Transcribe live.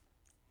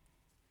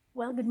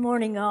Well, good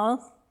morning,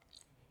 all.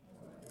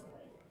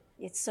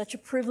 It's such a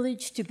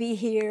privilege to be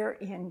here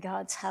in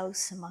God's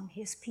house among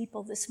His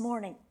people this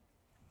morning.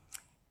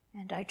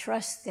 And I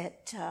trust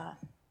that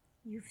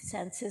you've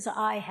sensed, as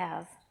I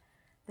have,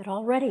 that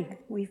already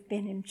we've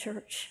been in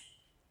church,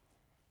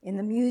 in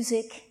the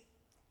music,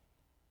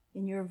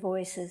 in your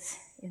voices,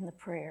 in the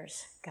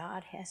prayers.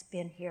 God has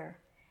been here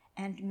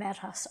and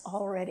met us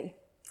already.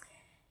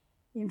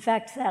 In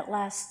fact, that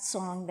last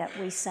song that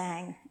we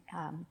sang,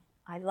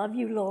 I love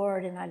you,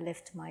 Lord, and I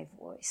lift my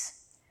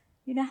voice.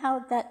 You know how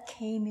that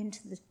came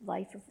into the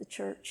life of the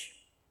church?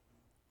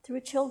 Through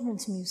a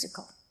children's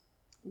musical,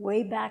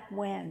 way back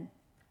when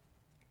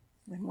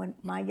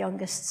my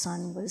youngest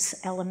son was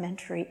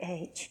elementary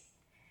age.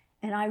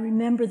 And I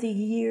remember the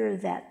year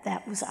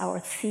that was our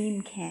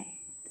theme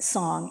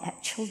song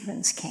at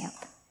children's camp.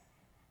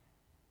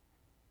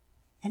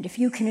 And if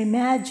you can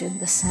imagine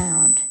the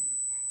sound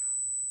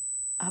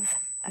of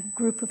a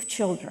group of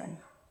children,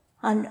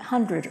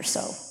 100 or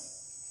so,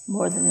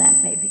 more than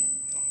that maybe,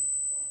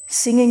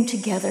 singing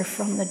together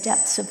from the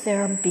depths of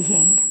their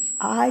being,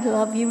 I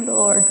love you,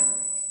 Lord,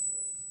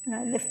 and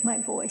I lift my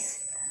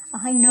voice.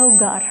 I know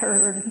God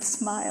heard and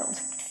smiled,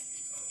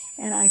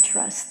 and I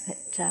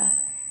trust that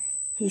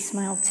He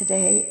smiled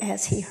today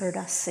as He heard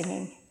us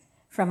singing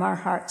from our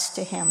hearts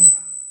to Him.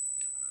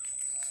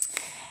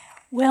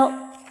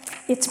 Well,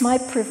 it's my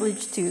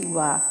privilege to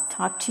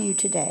talk to you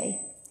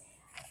today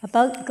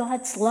about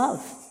God's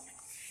love.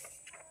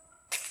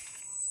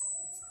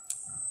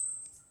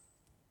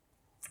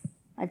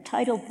 I've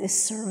titled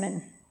this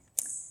sermon,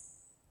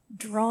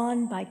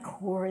 Drawn by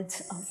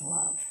Cords of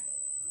Love.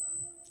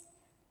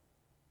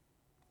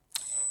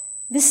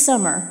 This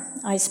summer,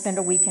 I spent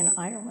a week in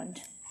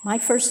Ireland, my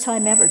first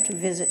time ever to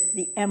visit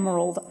the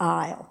Emerald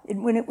Isle,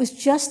 when it was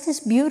just as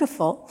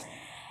beautiful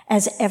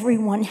as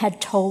everyone had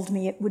told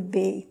me it would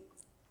be.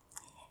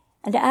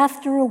 And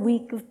after a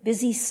week of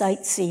busy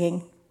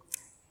sightseeing,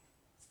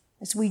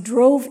 as we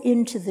drove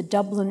into the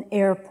Dublin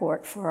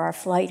airport for our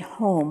flight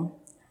home,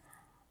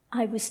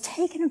 I was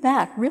taken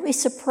aback, really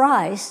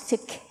surprised, to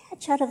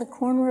catch out of the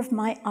corner of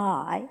my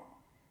eye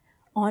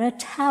on a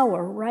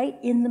tower right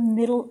in the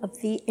middle of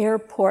the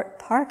airport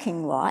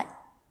parking lot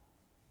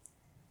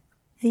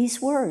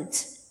these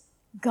words,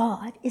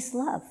 God is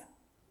love.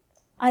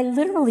 I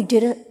literally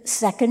did a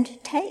second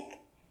take.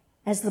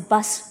 As the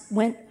bus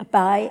went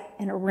by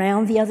and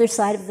around the other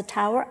side of the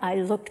tower, I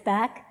looked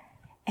back,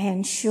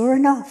 and sure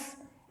enough,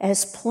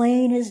 as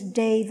plain as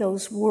day,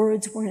 those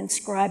words were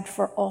inscribed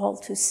for all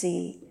to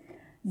see.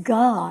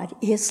 God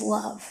is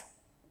love.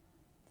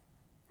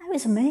 I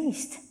was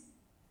amazed,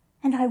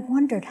 and I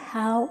wondered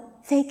how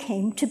they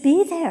came to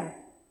be there.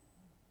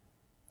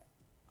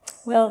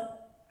 Well,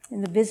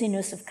 in the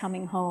busyness of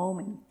coming home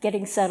and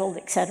getting settled,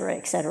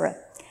 etc.,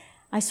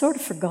 I sort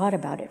of forgot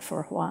about it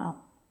for a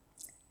while.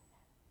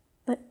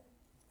 But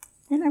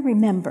then I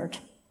remembered,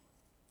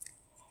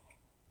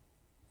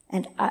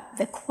 and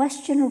the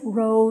question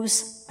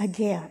arose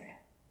again.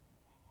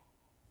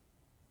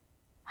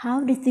 How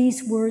did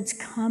these words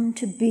come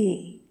to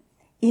be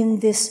in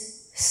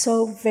this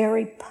so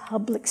very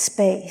public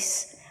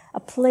space,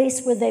 a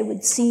place where they would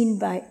be seen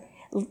by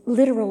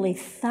literally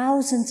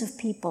thousands of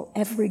people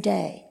every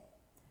day?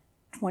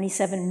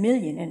 27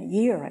 million in a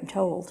year, I'm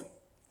told.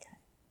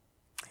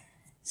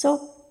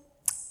 So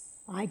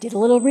I did a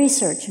little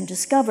research and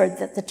discovered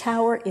that the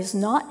tower is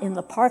not in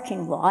the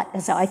parking lot,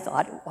 as I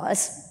thought it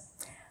was,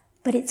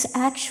 but it's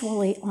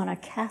actually on a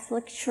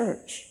Catholic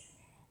church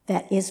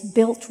that is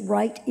built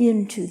right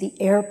into the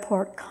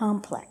airport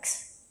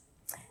complex.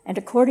 And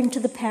according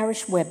to the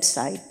parish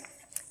website,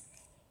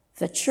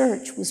 the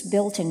church was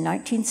built in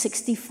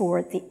 1964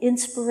 at the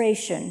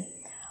inspiration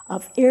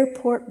of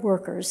airport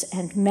workers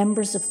and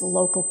members of the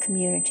local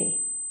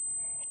community.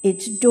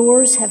 Its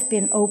doors have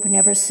been open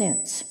ever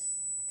since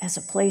as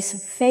a place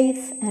of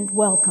faith and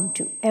welcome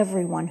to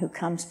everyone who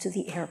comes to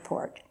the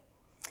airport.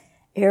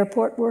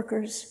 Airport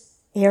workers,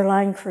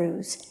 airline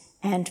crews,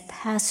 and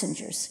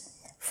passengers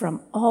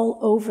from all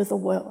over the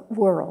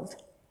world,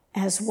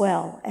 as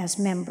well as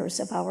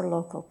members of our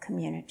local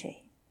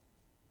community.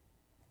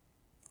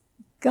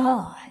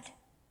 God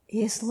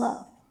is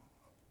love.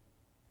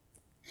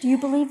 Do you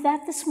believe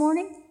that this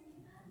morning?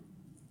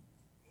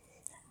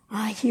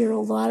 I hear a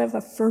lot of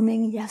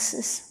affirming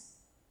yeses.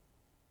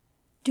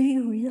 Do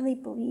you really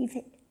believe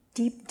it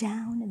deep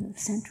down in the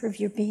center of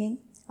your being?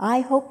 I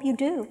hope you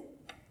do.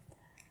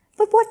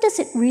 But what does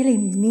it really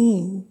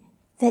mean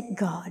that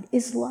God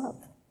is love?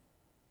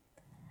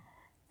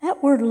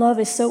 That word love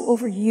is so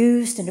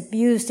overused and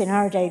abused in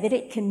our day that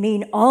it can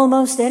mean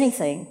almost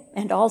anything,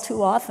 and all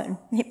too often,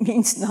 it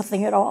means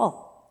nothing at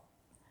all.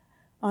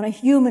 On a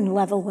human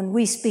level, when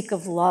we speak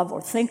of love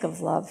or think of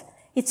love,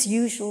 it's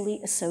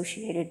usually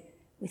associated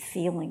with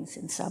feelings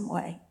in some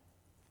way.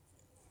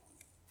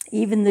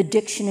 Even the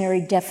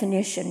dictionary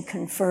definition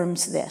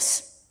confirms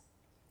this.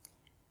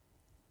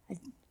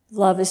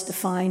 Love is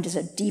defined as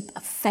a deep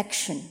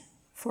affection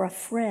for a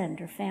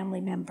friend or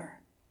family member,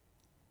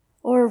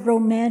 or a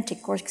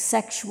romantic or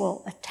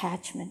sexual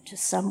attachment to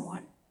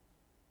someone.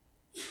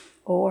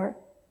 or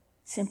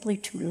simply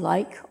to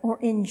like or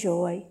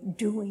enjoy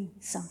doing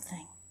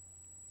something.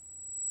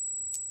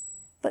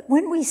 But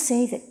when we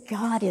say that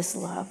God is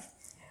love,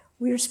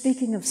 we are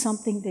speaking of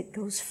something that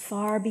goes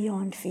far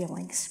beyond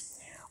feelings.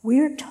 We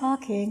are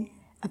talking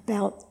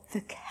about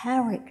the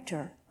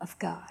character of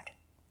God.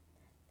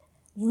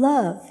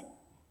 Love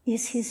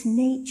is his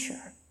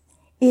nature.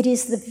 It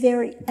is the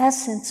very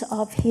essence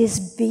of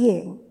his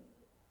being.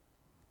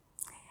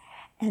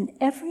 And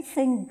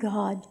everything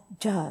God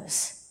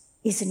does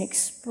is an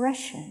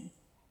expression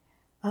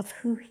of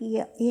who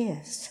he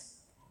is.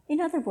 In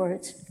other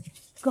words,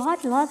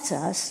 God loves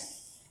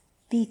us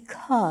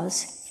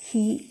because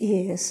he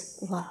is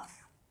love.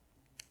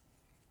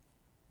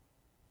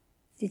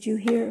 Did you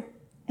hear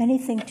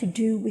anything to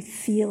do with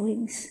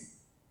feelings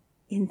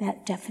in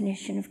that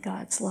definition of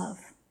God's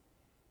love?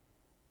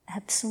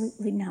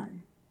 Absolutely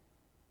none.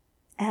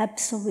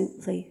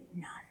 Absolutely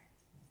none.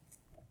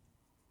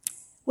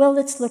 Well,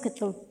 let's look at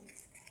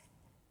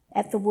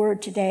the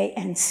word today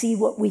and see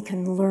what we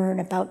can learn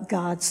about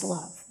God's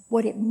love,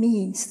 what it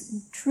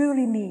means,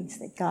 truly means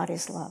that God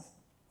is love.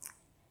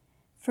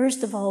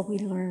 First of all, we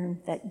learn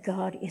that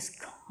God is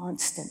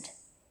constant.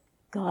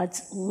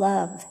 God's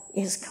love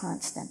is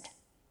constant.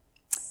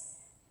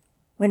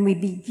 When we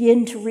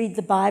begin to read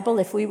the Bible,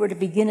 if we were to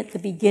begin at the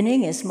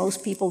beginning, as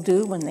most people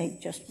do when they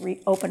just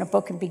open a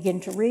book and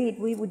begin to read,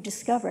 we would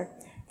discover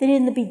that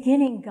in the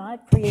beginning, God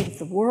created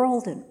the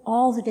world and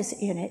all that is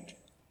in it,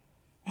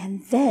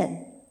 and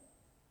then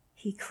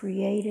he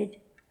created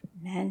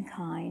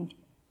mankind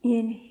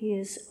in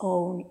his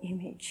own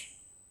image.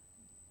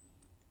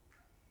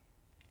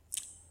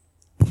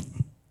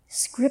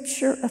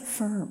 Scripture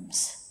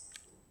affirms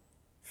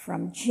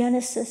from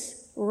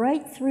Genesis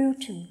right through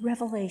to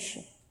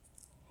Revelation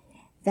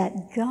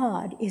that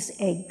God is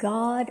a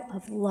God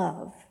of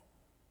love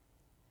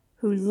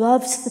who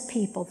loves the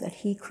people that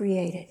he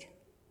created.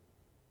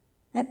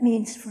 That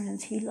means,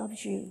 friends, he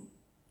loves you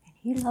and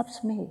he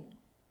loves me,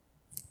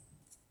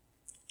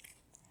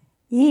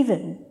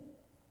 even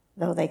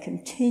though they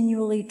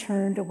continually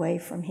turned away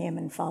from him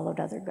and followed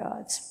other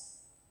gods.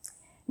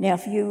 Now,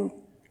 if you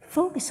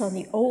focus on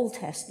the Old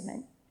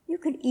Testament, you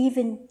could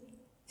even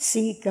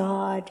see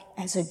God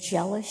as a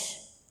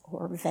jealous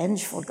or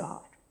vengeful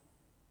God.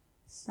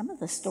 Some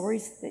of the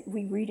stories that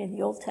we read in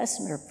the Old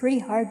Testament are pretty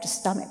hard to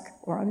stomach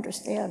or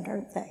understand,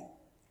 aren't they?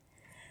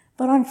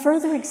 But on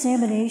further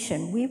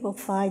examination, we will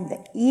find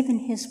that even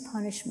his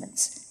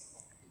punishments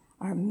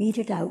are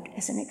meted out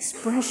as an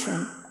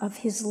expression of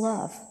his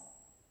love.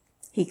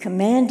 He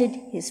commanded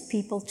his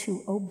people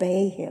to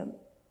obey him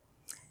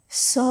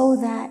so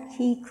that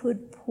he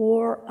could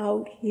pour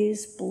out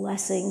his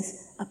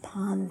blessings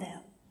upon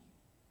them.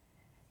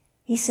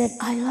 He said,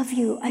 I love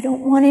you. I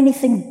don't want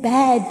anything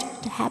bad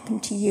to happen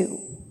to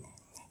you.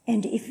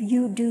 And if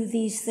you do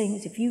these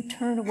things, if you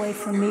turn away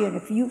from me and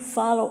if you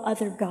follow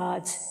other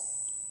gods,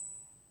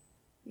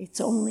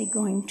 it's only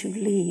going to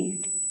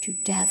lead to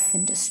death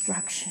and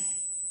destruction.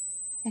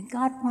 And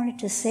God wanted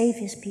to save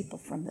his people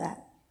from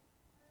that.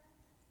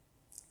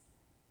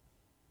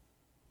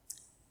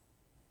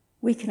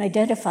 We can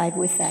identify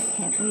with that,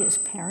 can't we, as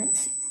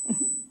parents?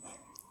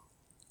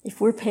 If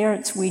we're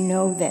parents, we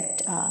know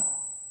that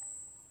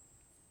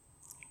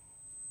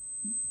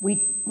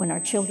when our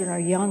children are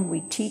young,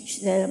 we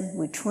teach them,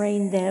 we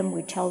train them,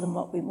 we tell them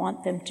what we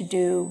want them to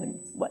do and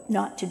what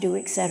not to do,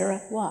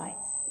 etc. Why?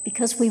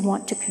 Because we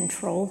want to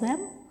control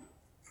them?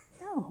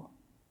 No.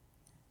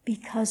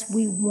 Because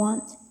we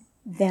want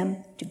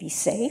them to be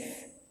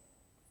safe.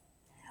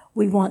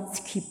 We want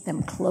to keep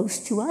them close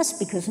to us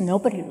because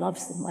nobody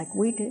loves them like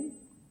we do.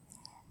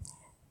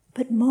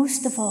 But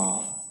most of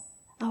all,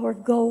 our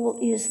goal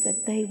is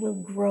that they will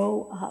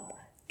grow up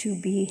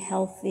to be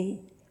healthy,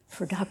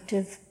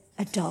 productive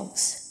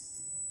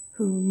adults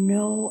who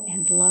know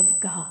and love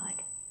God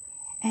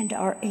and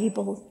are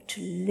able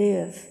to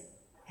live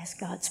as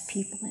God's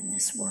people in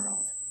this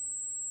world.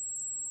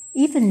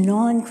 Even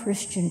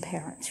non-Christian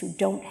parents who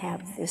don't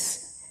have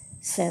this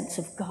sense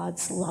of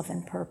God's love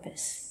and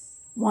purpose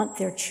want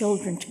their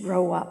children to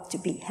grow up to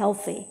be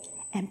healthy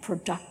and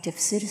productive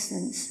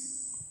citizens.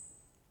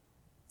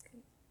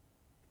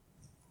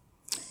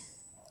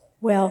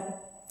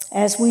 Well,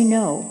 as we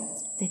know,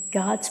 that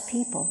God's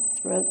people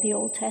throughout the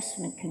Old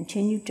Testament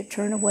continued to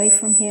turn away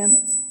from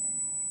him.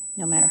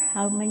 No matter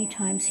how many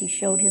times he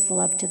showed his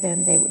love to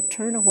them, they would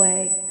turn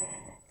away,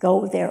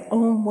 go their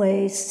own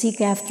ways, seek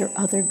after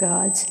other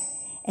gods,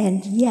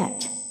 and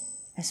yet,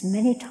 as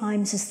many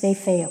times as they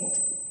failed,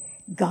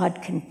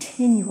 God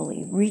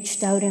continually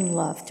reached out in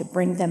love to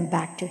bring them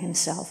back to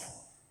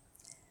himself.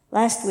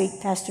 Last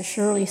week, Pastor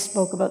Shirley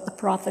spoke about the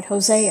prophet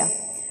Hosea,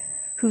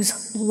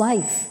 whose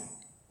life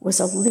was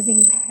a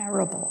living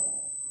parable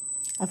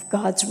of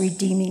God's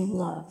redeeming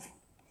love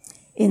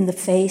in the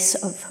face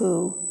of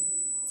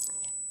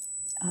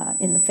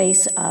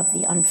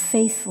the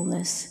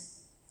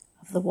unfaithfulness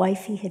of the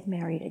wife he had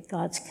married at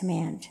God's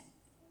command.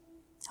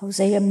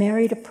 Hosea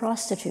married a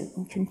prostitute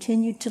and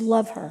continued to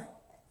love her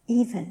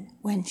even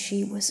when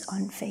she was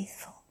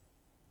unfaithful.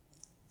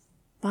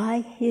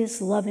 By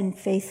his love and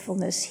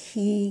faithfulness,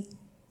 he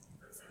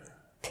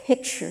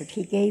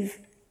gave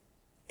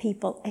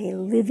people a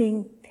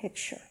living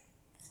picture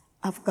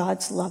of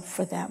God's love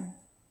for them.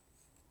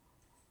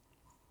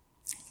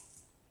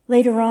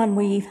 Later on,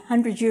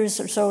 100 years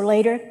or so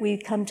later, we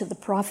come to the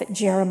prophet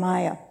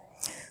Jeremiah,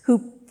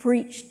 who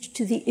preached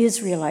to the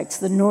Israelites,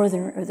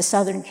 the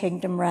southern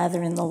kingdom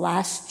rather, in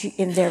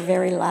their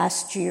very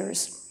last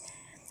years.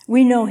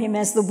 We know him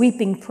as the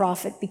weeping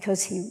prophet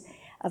because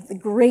of the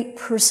great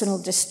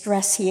personal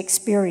distress he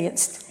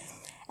experienced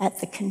at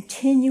the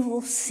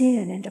continual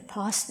sin and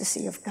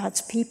apostasy of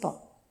God's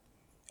people.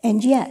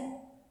 And yet,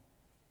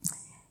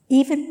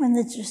 even when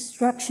the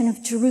destruction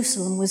of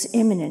Jerusalem was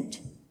imminent,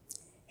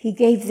 he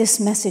gave this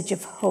message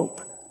of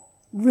hope,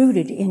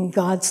 rooted in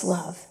God's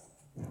love.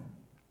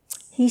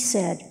 He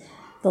said,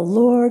 "The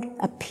Lord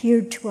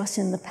appeared to us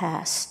in the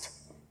past,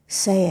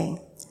 saying,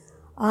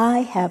 I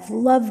have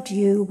loved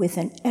you with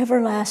an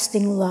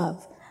everlasting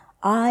love.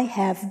 I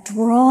have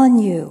drawn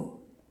you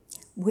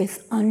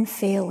with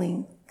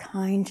unfailing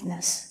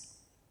kindness."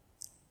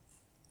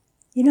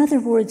 In other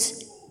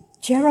words,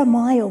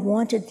 Jeremiah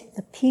wanted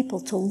the people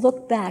to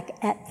look back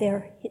at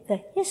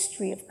the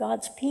history of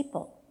God's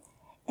people.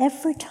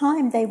 Every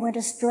time they went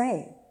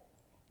astray,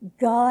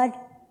 God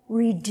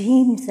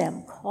redeemed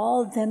them,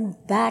 called them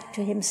back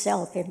to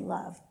himself in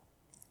love.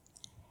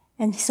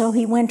 And so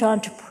he went on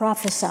to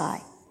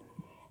prophesy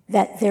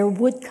that there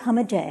would come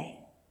a day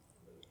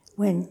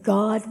when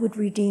God would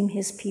redeem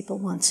his people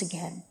once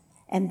again,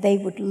 and they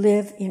would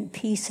live in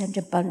peace and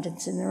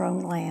abundance in their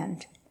own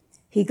land.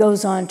 He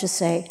goes on to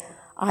say,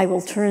 "I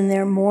will turn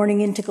their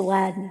mourning into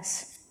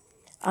gladness.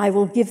 I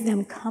will give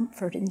them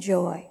comfort and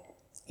joy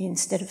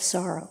instead of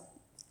sorrow.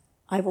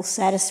 I will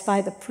satisfy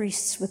the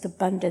priests with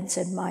abundance,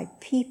 and my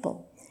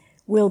people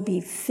will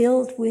be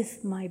filled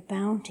with my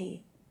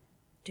bounty,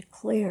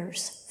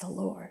 declares the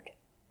Lord."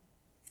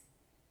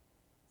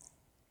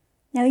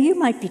 Now, you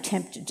might be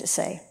tempted to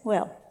say,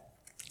 well,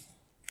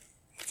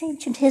 it's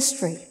ancient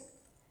history.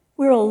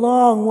 We're a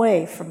long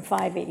way from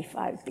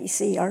 585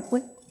 BC, aren't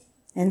we?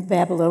 And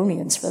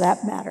Babylonians, for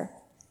that matter.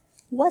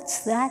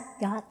 What's that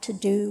got to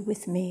do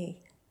with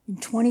me in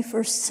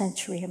 21st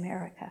century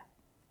America?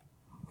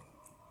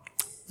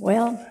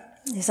 Well,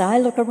 as I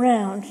look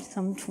around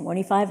some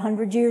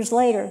 2,500 years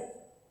later,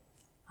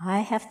 I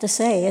have to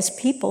say, as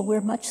people,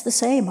 we're much the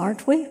same,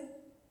 aren't we?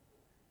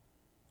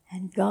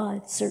 And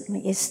God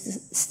certainly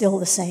is still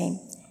the same.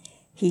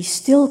 He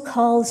still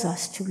calls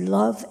us to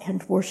love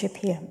and worship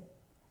him.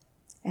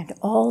 And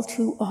all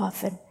too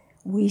often,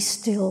 we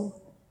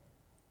still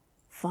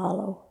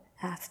follow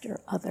after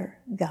other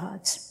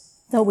gods,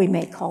 though we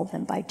may call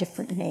them by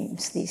different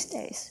names these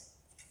days.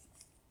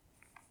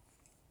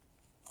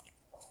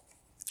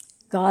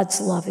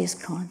 God's love is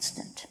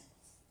constant.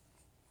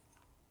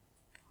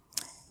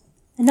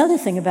 Another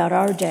thing about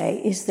our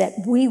day is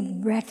that we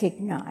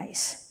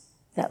recognize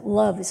that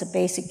love is a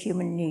basic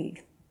human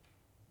need.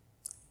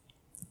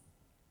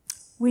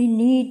 We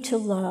need to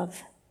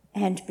love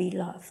and be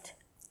loved.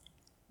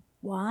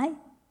 Why?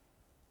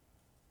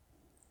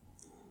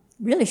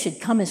 Really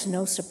should come as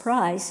no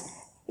surprise.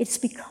 It's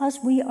because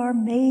we are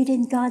made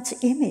in God's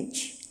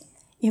image.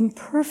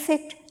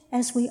 Imperfect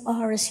as we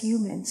are as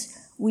humans,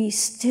 we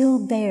still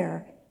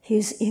bear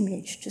his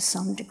image to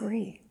some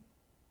degree.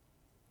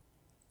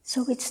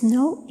 So it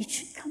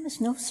should come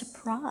as no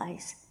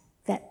surprise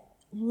that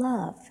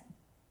love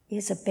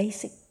is a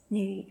basic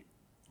need.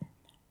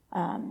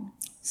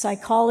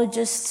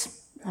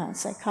 Psychologists,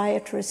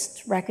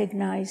 psychiatrists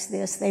recognize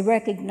this. They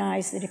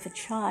recognize that if a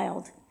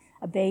child,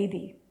 a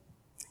baby,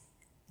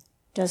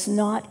 does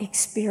not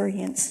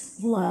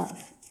experience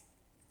love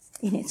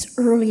in its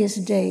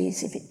earliest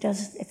days,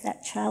 if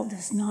that child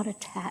does not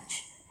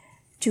attach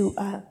to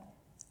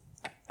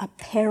a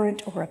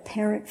parent or a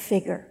parent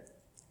figure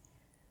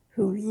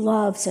who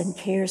loves and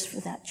cares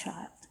for that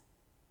child,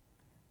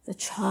 the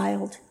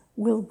child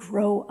will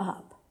grow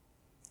up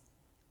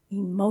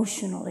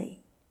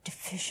emotionally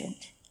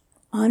deficient,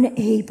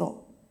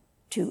 unable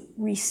to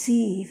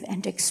receive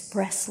and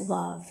express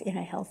love in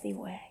a healthy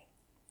way.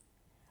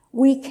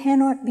 We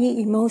cannot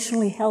be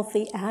emotionally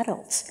healthy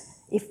adults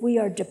if we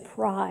are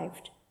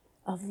deprived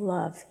of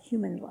love,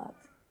 human love,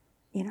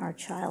 in our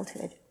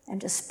childhood,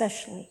 and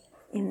especially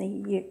in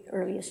the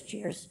earliest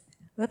years.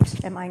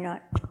 Oops, am I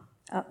not?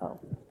 Uh-oh.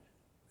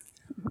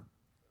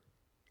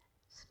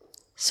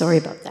 Sorry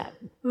about that.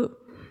 Ooh.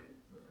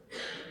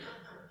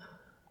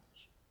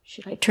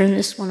 Should I turn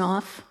this one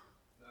off?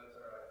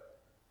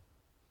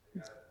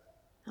 That's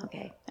all right.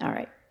 Okay, all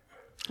right.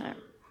 All right.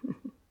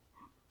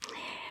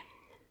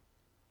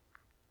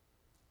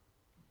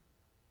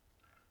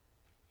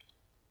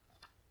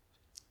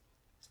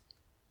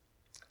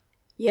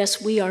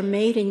 Yes, we are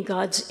made in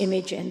God's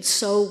image, and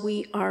so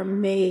we are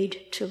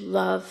made to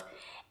love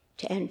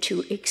and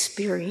to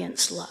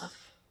experience love.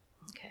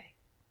 Okay.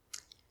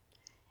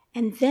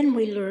 And then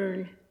we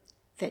learn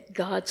that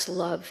God's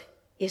love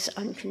is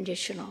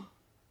unconditional.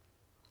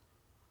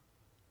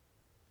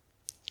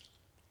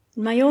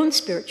 In my own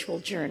spiritual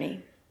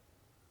journey,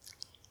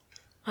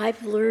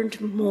 I've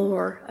learned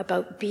more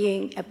about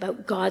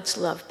God's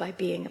love by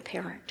being a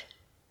parent.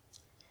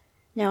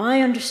 Now,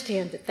 I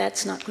understand that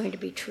that's not going to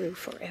be true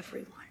for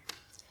everyone.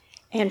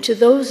 And to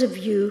those of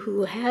you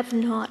who have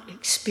not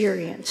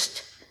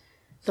experienced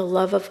the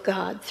love of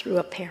God through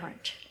a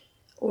parent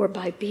or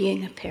by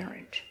being a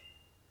parent,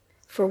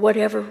 for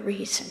whatever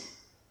reason,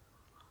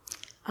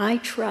 I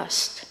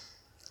trust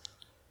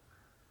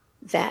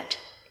that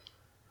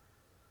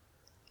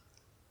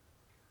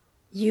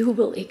you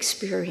will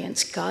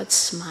experience God's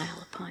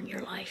smile upon your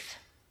life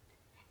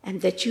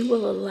and that you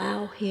will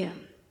allow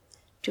Him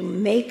to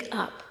make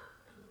up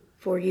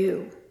for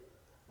you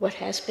what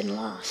has been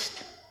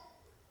lost,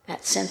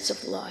 that sense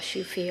of loss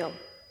you feel.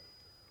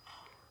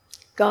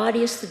 God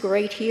is the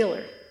great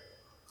healer.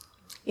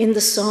 In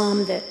the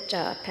psalm that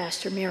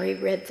Pastor Mary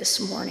read this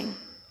morning,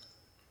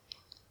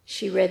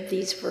 she read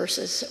these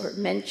verses, or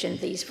mentioned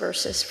these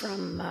verses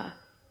from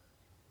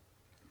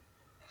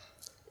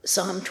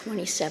Psalm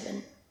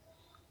 27.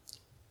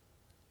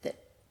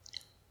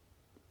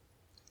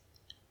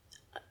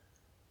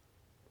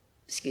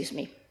 Excuse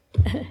me.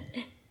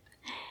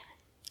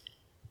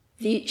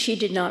 She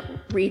did not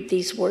read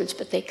these words,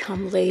 but they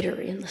come later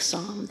in the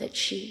psalm that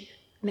she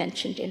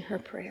mentioned in her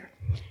prayer.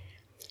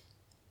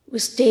 It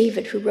was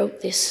David who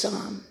wrote this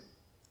psalm,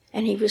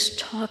 and he was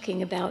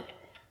talking about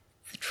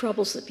the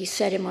troubles that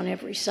beset him on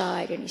every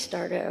side, and he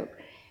started out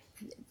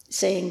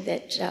saying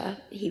that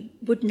he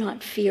would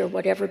not fear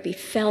whatever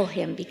befell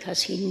him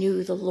because he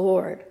knew the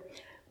Lord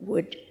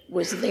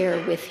was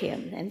there with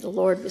him, and the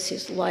Lord was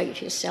his light,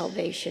 his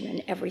salvation,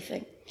 and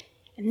everything.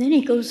 And then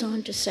he goes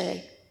on to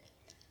say,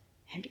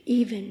 and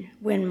even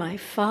when my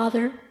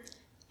father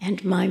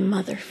and my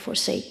mother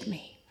forsake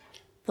me,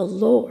 the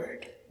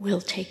Lord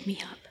will take me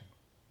up.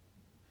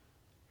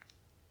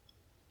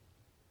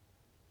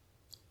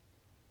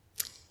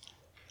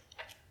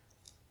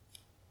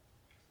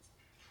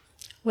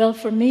 Well,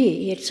 for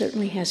me, it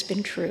certainly has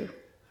been true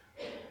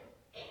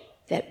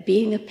that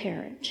being a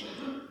parent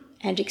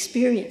and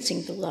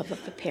experiencing the love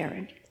of a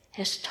parent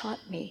has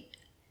taught me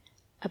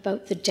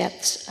about the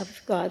depths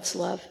of God's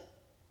love.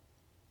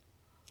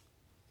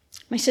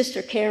 My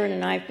sister Karen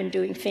and I have been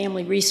doing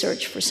family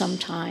research for some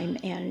time,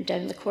 and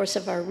in the course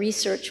of our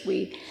research,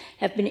 we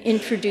have been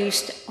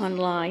introduced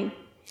online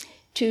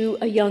to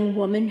a young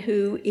woman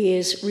who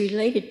is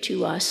related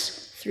to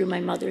us through my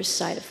mother's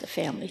side of the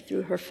family,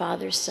 through her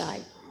father's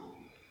side.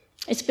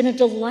 It's been a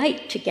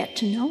delight to get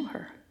to know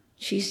her.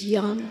 She's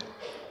young,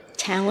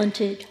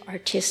 talented,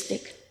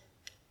 artistic,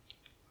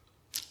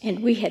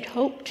 and we had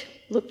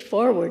looked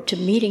forward to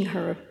meeting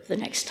her the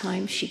next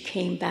time she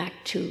came back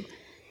to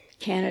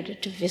Canada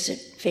to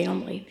visit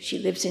family. She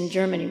lives in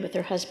Germany with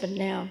her husband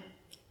now.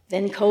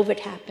 Then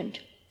COVID happened,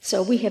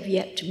 so we have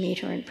yet to meet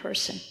her in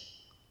person.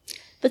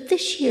 But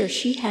this year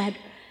she had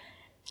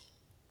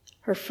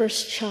her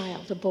first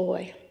child, a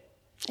boy,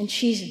 and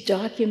she's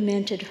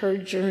documented her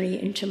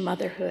journey into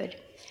motherhood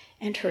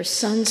and her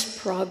son's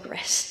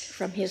progress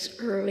from his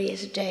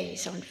earliest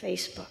days on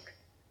Facebook.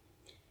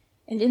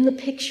 And in the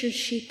pictures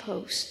she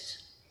posts,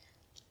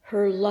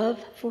 her love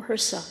for her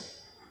son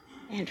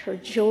and her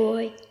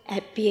joy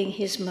at being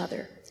his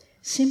mother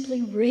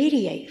simply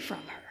radiate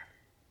from her.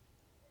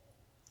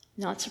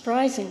 Not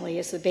surprisingly,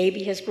 as the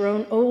baby has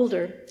grown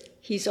older,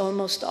 he's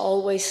almost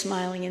always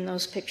smiling in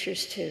those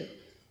pictures too.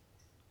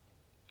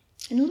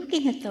 And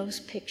looking at those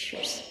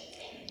pictures,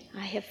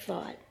 I have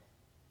thought,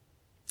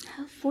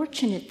 how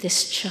fortunate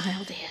this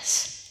child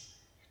is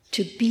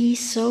to be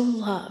so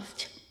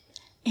loved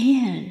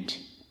and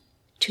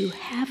to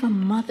have a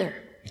mother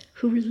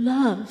who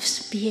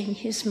loves being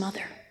his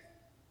mother.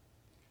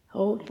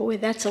 Oh boy,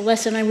 that's a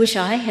lesson I wish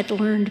I had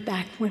learned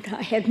back when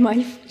I had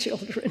my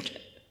children.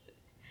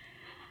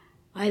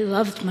 I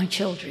loved my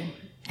children,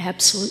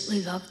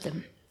 absolutely loved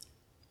them.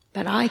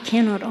 But I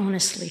cannot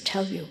honestly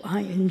tell you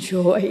I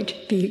enjoyed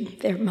being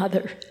their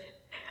mother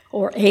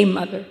or a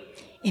mother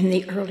in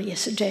the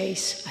earliest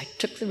days. I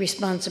took the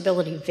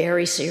responsibility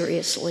very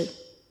seriously.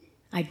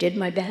 I did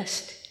my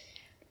best,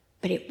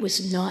 but it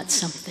was not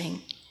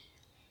something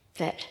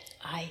that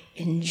I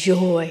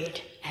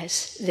enjoyed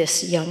as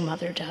this young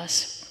mother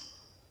does.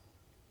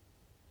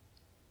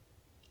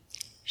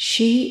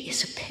 She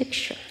is a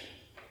picture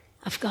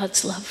of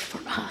God's love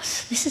for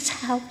us. This is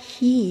how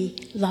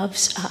He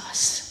loves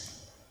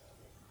us.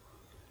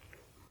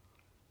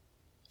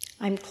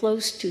 I'm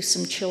close to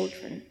some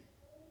children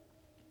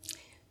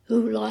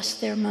who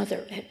lost their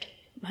mother at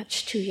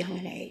much too young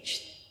an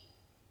age.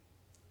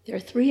 There are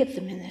 3 of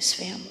them in this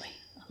family,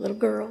 a little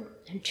girl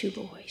and 2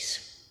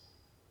 boys.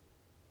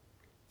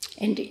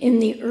 And in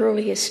the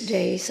earliest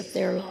days of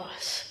their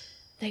loss,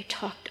 they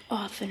talked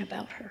often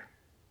about her.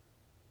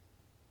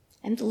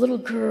 And the little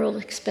girl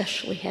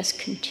especially has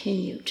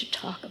continued to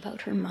talk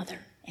about her mother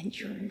and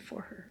yearn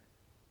for her.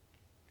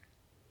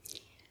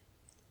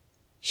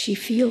 She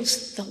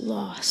feels the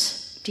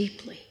loss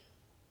deeply,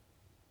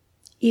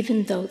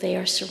 even though they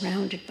are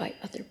surrounded by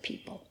other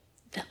people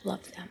that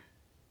love them.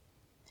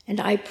 And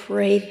I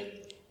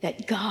pray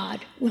that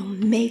God will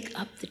make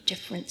up the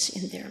difference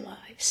in their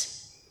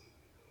lives.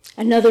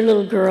 Another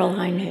little girl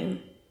I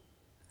knew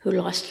who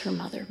lost her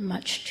mother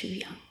much too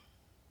young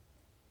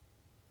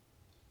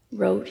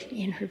wrote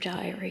in her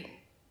diary,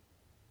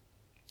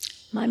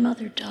 "My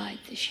mother died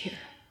this year.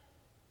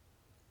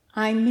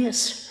 I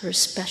miss her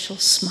special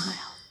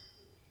smile."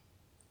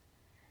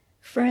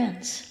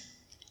 Friends,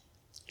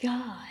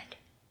 God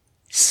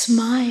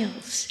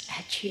smiles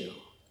at you.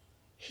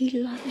 He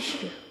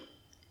loves you.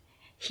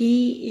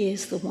 He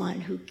is the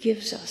one who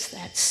gives us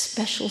that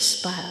special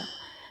smile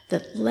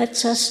that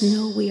lets us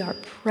know we are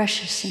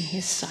precious in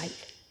his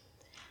sight.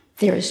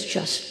 There is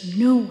just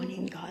no one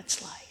in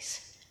God's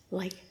lives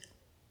like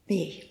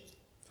me,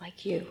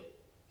 like you.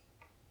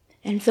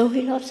 And though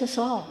he loves us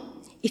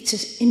all, it's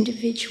as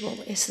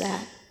individual as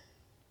that.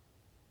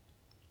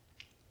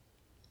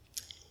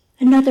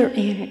 Another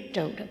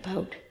anecdote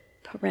about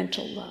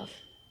parental love.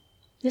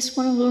 This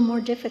one a little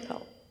more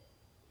difficult.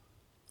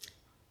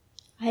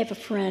 I have a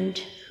friend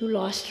who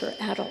lost her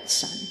adult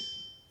son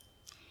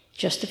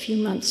just a few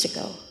months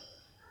ago.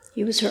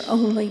 He was her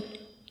only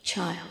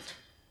child,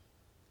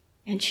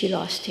 and she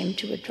lost him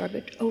to a drug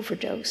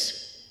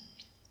overdose.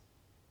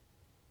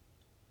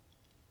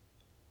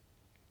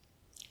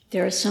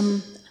 There are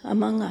some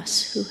among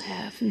us who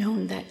have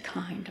known that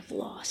kind of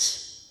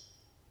loss.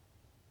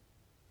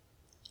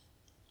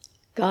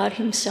 God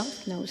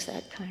himself knows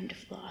that kind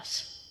of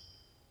loss.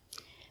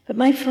 But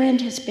my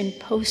friend has been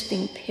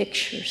posting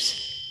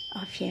pictures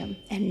of him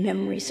and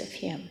memories of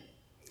him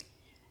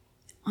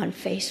on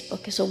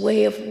Facebook as a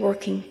way of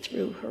working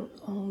through her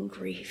own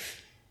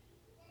grief.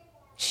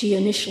 She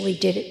initially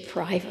did it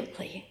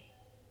privately,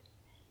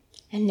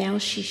 and now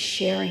she's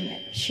sharing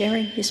it,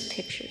 sharing his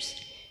pictures,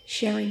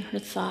 sharing her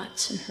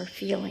thoughts and her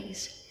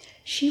feelings.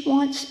 She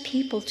wants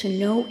people to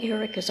know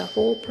Eric as a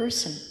whole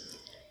person,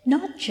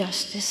 not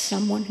just as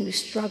someone who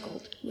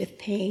struggled with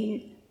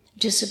pain,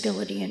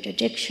 disability, and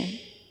addiction.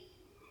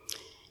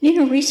 In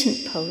a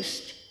recent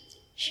post,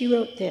 she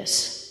wrote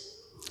this: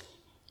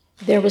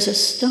 "There was a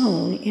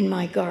stone in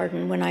my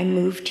garden when I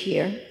moved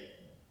here,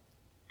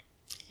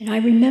 and I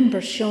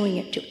remember showing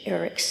it to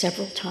Eric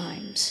several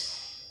times."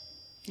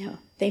 Now,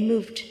 they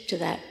moved to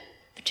that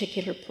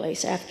particular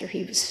place after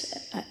he was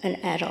an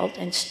adult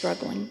and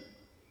struggling.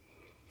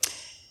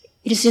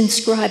 It is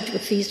inscribed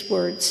with these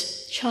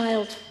words: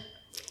 "Child,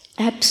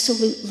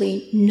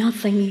 absolutely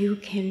nothing you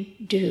can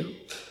do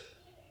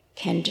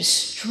can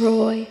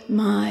destroy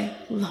my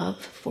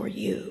love for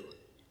you.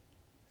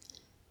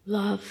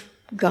 Love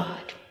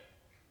God."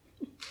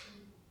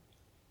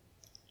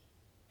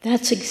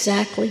 That's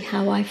exactly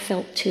how I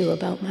felt too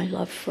about my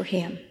love for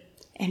him,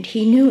 and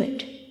he knew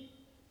it.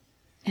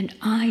 And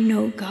I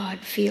know God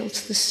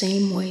feels the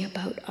same way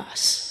about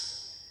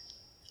us,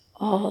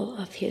 all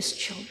of his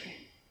children.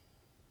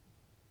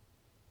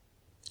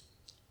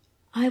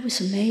 I was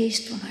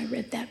amazed when I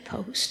read that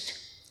post,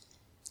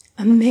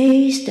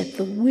 amazed at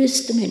the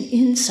wisdom and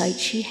insight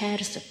she had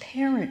as a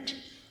parent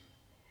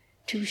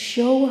to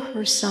show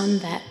her son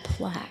that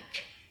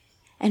plaque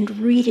and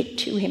read it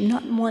to him,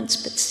 not once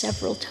but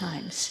several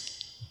times.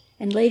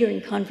 And later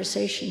in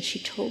conversation, she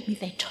told me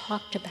they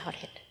talked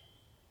about it.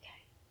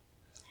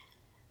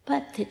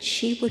 But that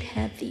she would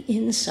have the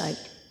insight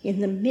in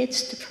the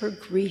midst of her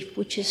grief,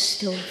 which is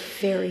still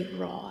very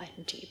raw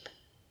and deep,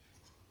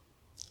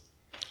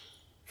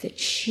 that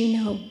she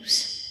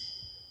knows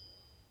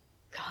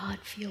God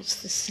feels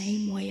the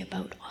same way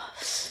about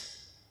us.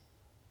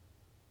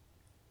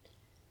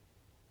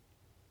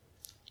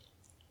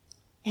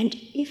 And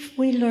if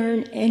we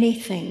learn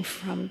anything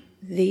from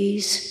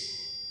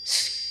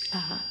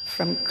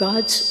from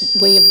God's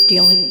way of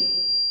dealing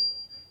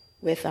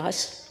with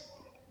us,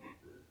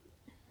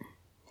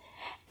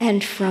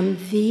 and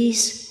from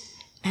these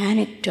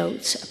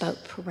anecdotes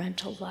about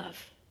parental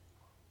love,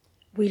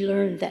 we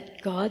learn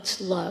that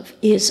God's love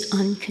is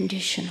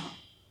unconditional.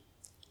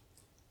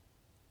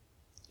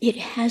 It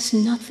has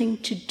nothing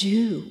to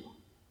do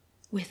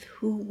with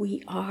who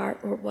we are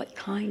or what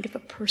kind of a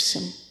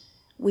person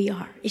we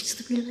are. It's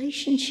the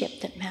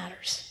relationship that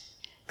matters.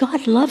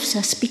 God loves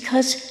us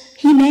because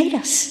he made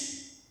us.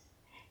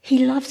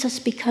 He loves us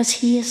because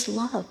he is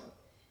love.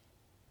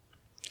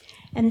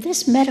 And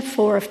this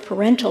metaphor of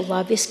parental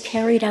love is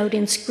carried out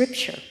in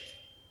Scripture.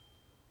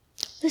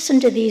 Listen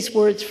to these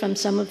words from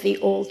some of the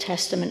Old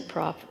Testament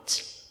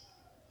prophets.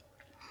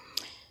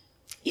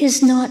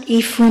 "Is not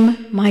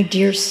Ephraim my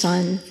dear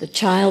son, the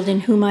child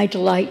in whom I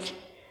delight?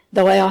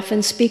 Though I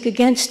often speak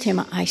against him,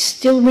 I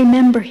still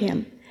remember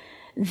him.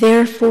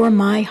 Therefore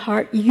my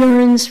heart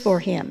yearns for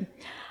him.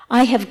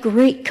 I have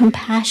great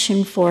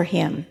compassion for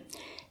him,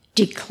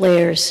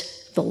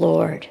 declares the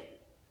Lord."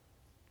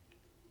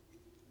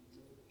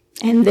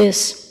 And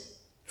this,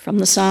 from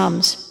the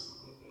Psalms: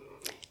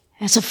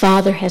 "As a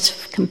father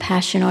has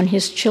compassion on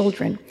his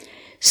children,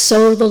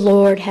 so the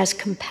Lord has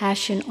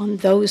compassion on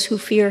those who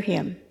fear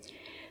him.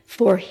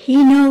 For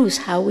he knows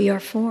how we are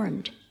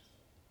formed.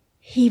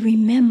 He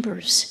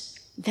remembers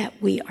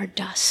that we are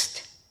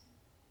dust."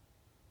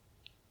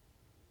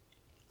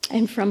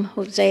 And from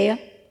Hosea,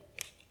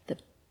 the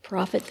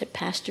prophet that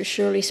Pastor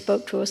Shirley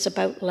spoke to us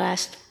about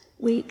last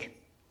week: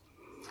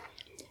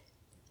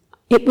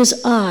 It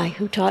was I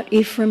who taught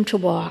Ephraim to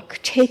walk,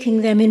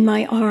 taking them in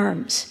my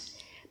arms,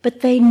 but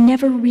they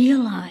never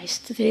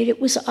realized that it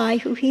was I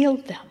who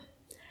healed them.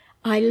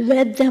 I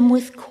led them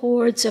with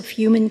cords of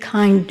human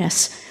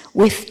kindness,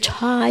 with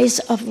ties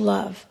of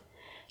love.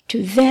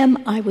 To them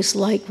I was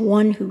like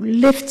one who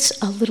lifts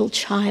a little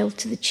child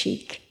to the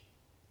cheek,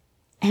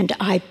 and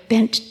I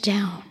bent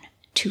down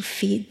to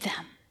feed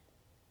them.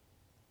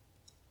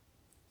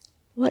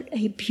 What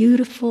a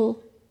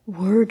beautiful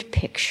word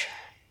picture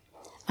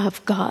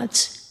of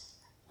God's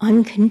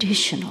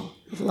unconditional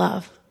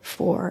love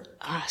for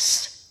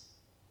us.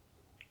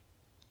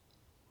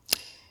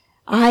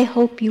 I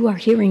hope you are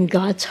hearing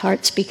God's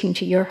heart speaking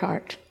to your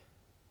heart.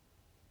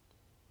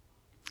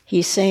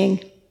 He's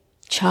saying,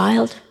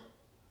 child,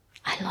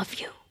 I love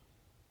you.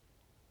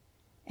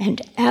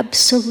 And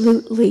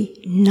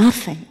absolutely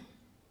nothing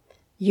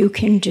you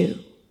can do,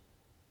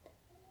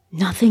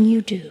 nothing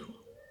you do,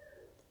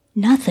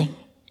 nothing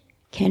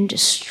can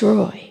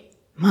destroy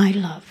my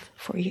love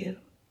for you.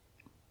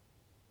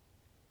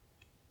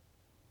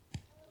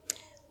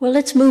 Well,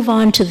 let's move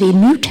on to the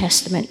New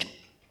Testament.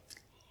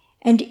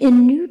 And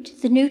in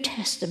the New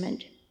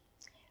Testament,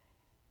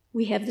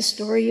 we have the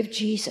story of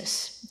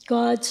Jesus,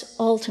 God's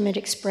ultimate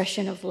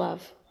expression of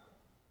love.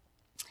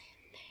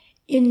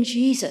 In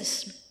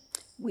Jesus,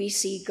 we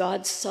see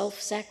God's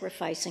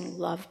self-sacrificing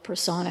love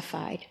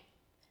personified.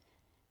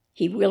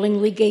 He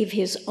willingly gave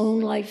his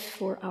own life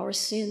for our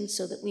sins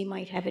so that we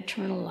might have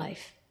eternal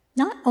life,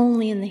 not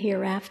only in the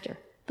hereafter,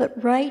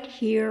 but right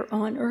here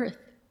on earth.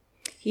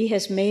 He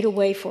has made a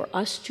way for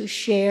us to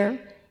share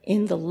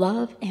in the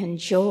love and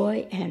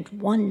joy and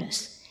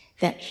oneness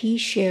that he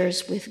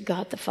shares with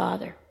God the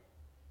Father.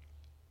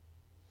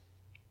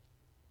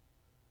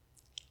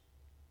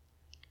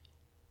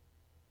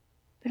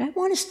 But I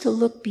want us to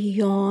look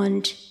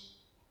beyond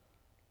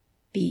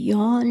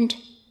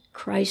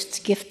Christ's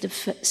gift of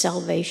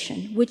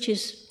salvation, which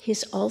is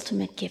his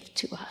ultimate gift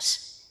to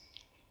us,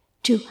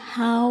 to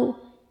how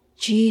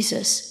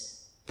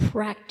Jesus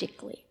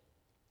practically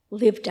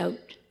lived out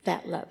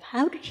that love.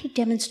 How did he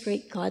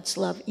demonstrate God's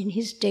love in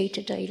his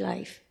day-to-day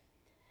life?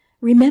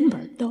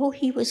 Remember, though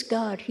he was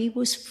God, he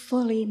was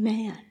fully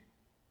man.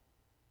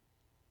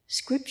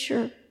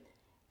 Scripture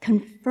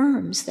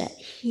confirms that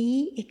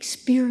he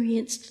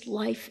experienced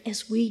life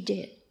as we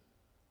did.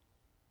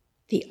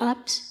 The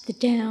ups, the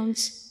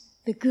downs,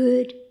 the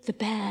good, the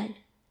bad,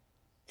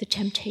 the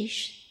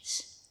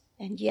temptations,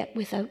 and yet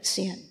without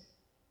sin.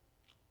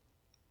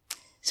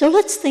 So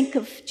let's think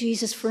of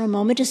Jesus for a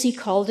moment as he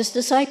called his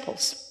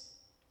disciples.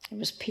 It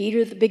was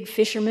Peter, the big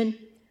fisherman,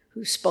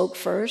 who spoke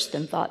first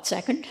and thought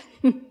second.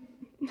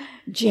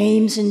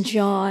 James and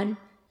John,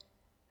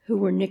 who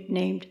were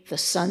nicknamed the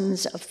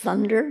sons of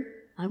thunder.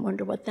 I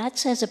wonder what that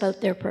says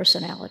about their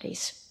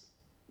personalities.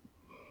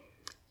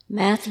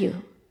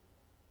 Matthew,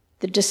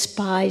 the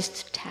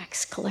despised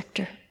tax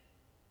collector.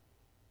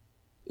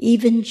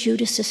 Even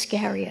Judas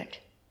Iscariot,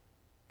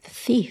 the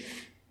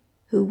thief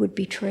who would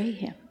betray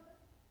him.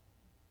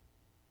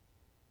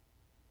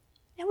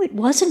 Now, it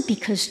wasn't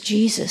because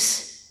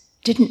Jesus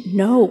didn't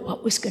know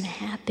what was going to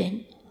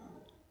happen.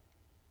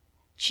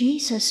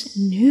 Jesus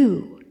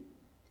knew.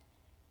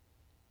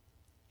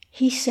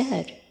 He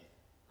said,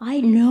 I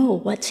know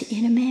what's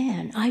in a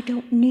man. I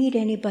don't need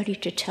anybody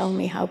to tell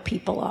me how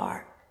people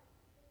are.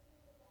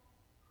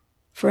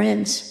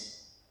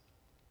 Friends,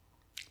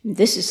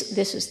 this is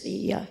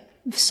the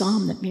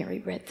psalm that Mary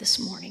read this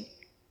morning.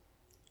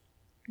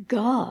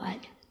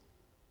 God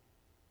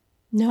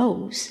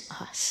knows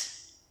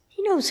us.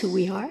 He knows who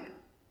we are.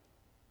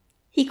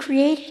 He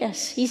created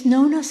us. He's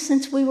known us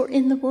since we were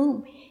in the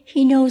womb.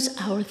 He knows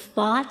our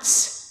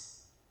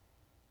thoughts.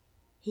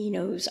 He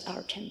knows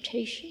our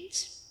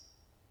temptations.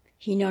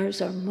 He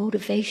knows our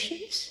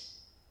motivations,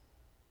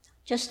 not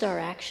just our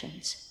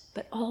actions,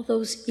 but all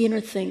those inner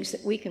things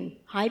that we can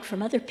hide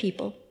from other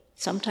people,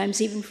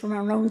 sometimes even from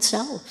our own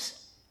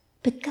selves.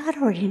 But God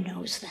already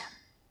knows them.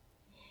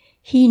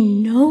 He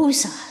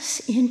knows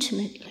us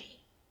intimately,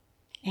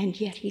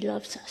 and yet he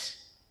loves us.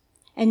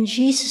 And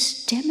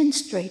Jesus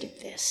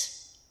demonstrated this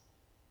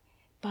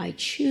by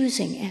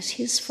choosing as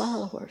his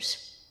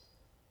followers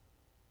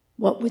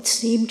what would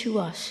seem to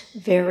us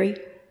very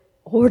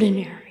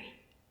ordinary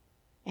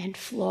and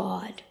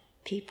flawed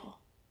people.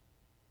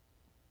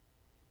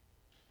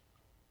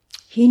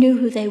 He knew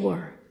who they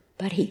were,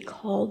 but he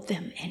called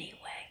them anyway.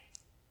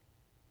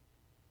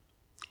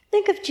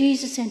 Think of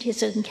Jesus and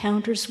his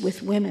encounters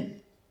with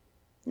women.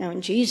 Now,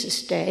 in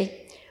Jesus'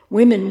 day,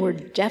 women were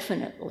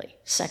definitely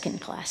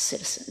second-class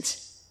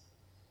citizens.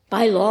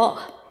 By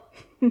law,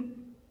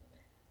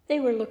 they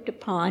were looked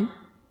upon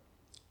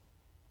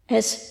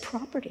as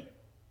property.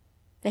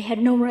 They had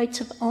no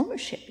rights of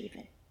ownership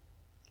even.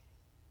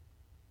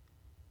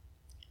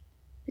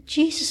 But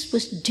Jesus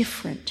was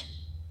different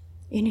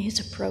in his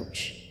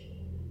approach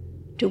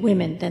to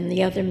women than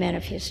the other men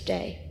of his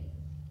day.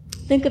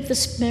 Think of the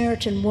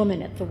Samaritan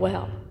woman at the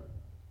well,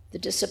 the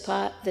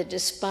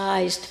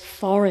despised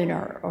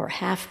foreigner or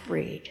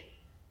half-breed,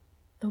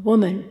 the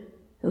woman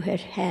who had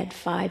had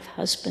 5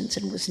 husbands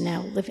and was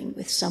now living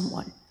with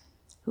someone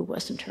who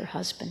wasn't her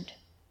husband.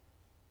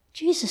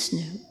 Jesus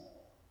knew,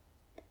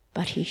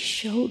 but he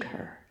showed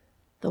her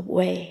the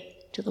way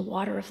to the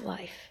water of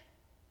life.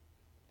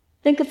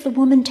 Think of the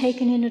woman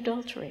taken in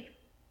adultery.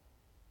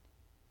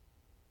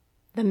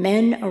 The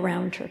men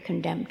around her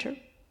condemned her,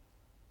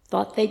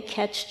 thought they'd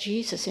catch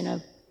Jesus in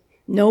a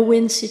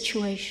no-win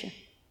situation.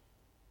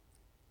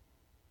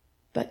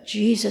 But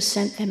Jesus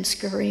sent them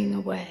scurrying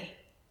away,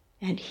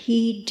 and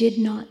he did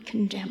not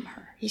condemn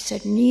her. He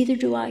said, "Neither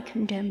do I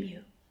condemn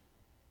you."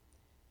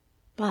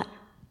 But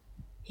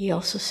he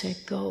also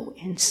said, "Go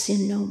and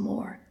sin no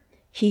more."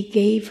 He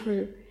gave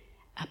her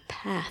a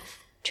path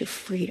to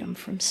freedom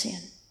from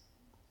sin.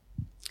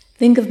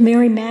 Think of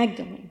Mary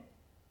Magdalene,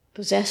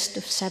 possessed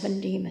of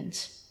 7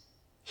 demons.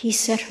 He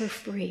set her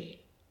free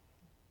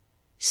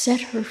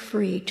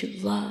to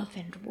love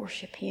and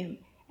worship him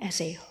as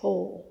a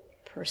whole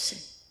person.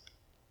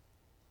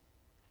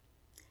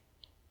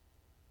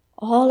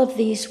 All of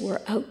these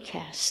were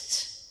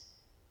outcasts,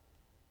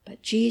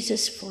 but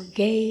Jesus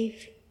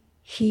forgave,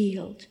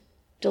 healed,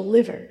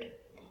 delivered,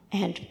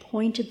 and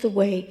pointed the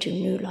way to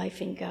new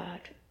life in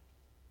God.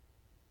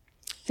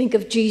 Think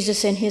of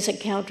Jesus and his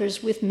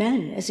encounters with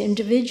men as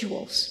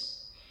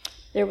individuals.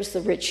 There was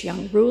the rich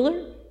young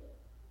ruler,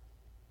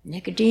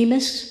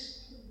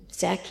 Nicodemus,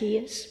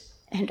 Zacchaeus,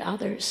 and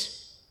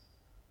others.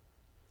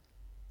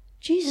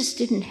 Jesus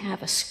didn't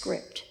have a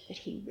script that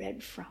he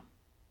read from.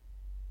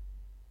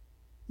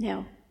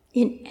 Now,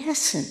 in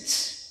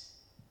essence,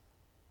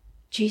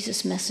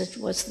 Jesus' message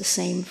was the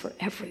same for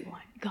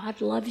everyone.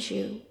 God loves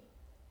you.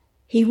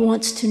 He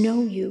wants to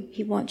know you.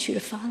 He wants you to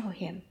follow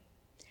him.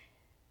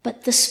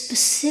 But the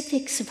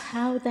specifics of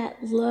how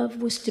that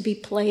love was to be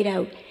played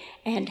out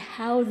and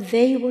how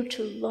they were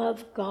to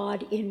love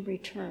God in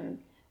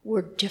return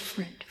were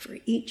different for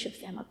each of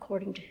them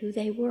according to who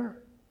they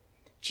were.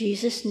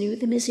 Jesus knew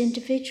them as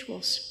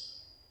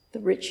individuals. The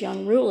rich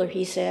young ruler,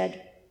 he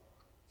said,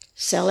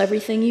 "Sell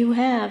everything you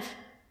have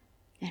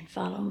and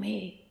follow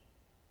me."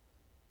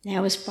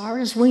 Now, as far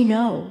as we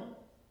know,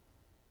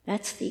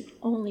 that's the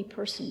only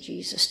person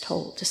Jesus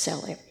told to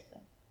sell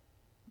everything.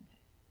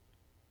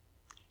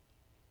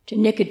 To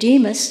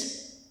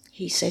Nicodemus,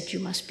 he said, "You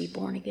must be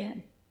born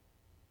again,"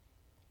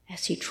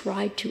 as he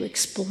tried to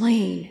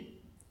explain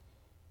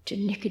to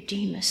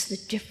Nicodemus the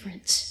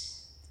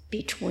difference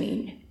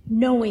between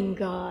knowing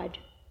God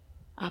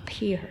up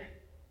here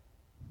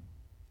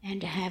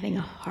and having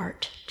a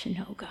heart to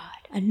know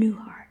God, a new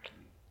heart.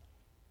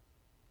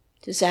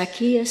 To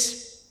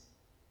Zacchaeus,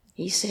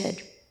 he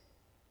said,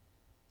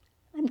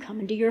 "I'm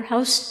coming to your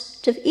house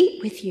to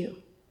eat with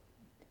you."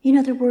 In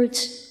other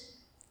words,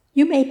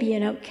 you may be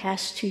an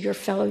outcast to your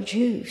fellow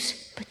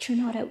Jews, but you're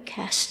not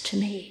outcast to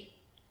me.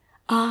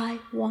 I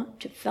want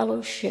to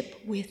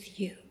fellowship with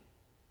you.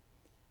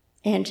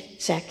 And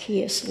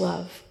Zacchaeus'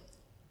 life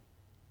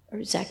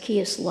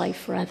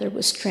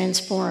was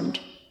transformed.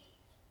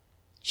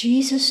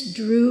 Jesus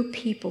drew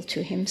people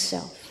to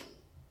himself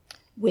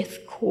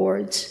with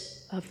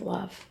cords of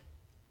love.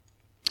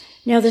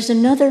 Now, there's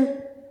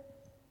another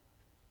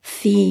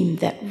theme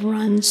that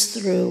runs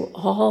through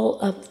all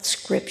of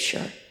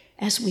Scripture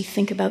as we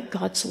think about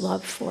God's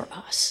love for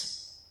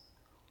us.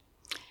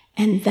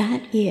 And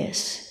that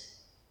is,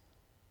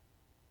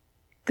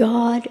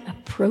 God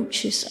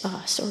approaches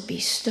us or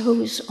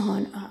bestows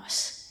on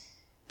us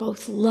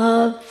both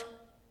love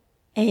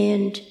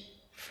and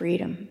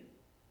freedom.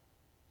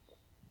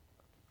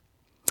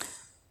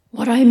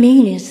 What I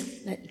mean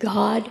is that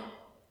God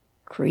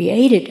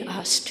created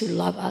us to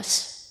love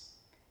us,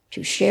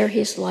 to share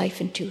his life,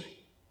 and to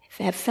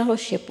have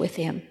fellowship with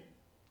him.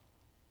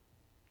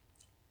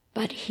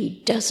 But he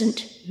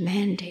doesn't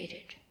mandate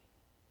it.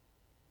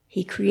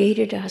 He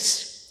created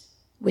us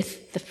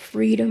with the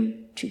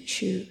freedom to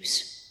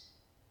choose.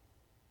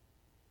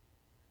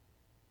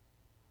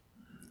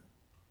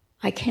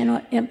 I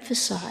cannot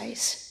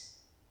emphasize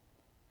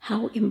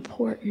how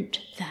important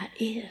that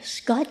is.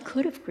 God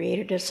could have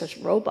created us as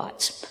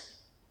robots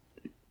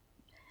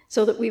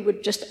so that we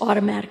would just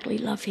automatically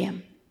love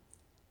him.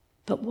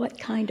 But what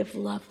kind of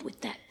love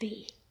would that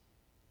be?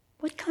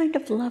 What kind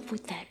of love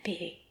would that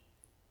be?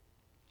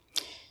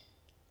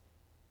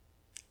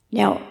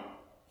 Now,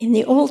 in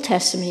the Old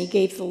Testament, he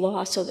gave the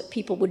law so that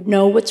people would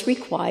know what's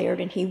required,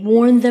 and he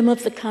warned them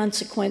of the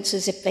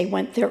consequences if they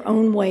went their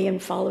own way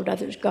and followed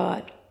others'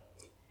 God.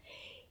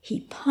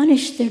 He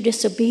punished their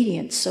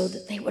disobedience so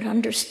that they would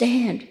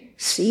understand,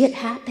 see it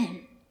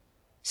happen,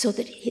 so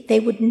that they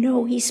would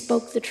know he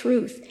spoke the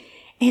truth,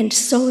 and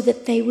so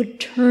that they would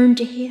turn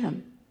to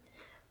him.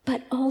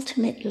 But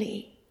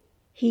ultimately,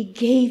 he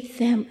gave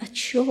them a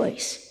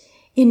choice.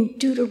 In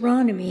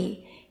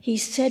Deuteronomy, he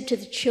said to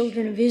the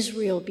children of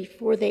Israel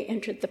before they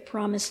entered the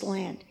promised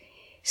land,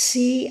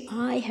 "See,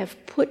 I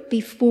have put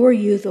before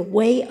you the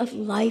way of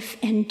life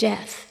and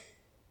death."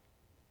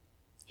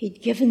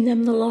 He'd given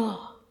them the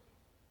law,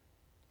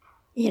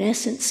 in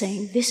essence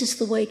saying, this is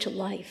the way to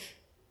life.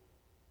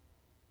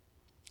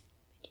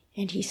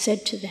 And he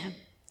said to them,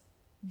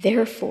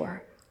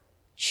 therefore,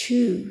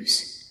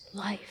 choose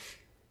life.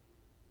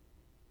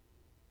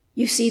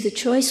 You see, the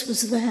choice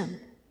was them,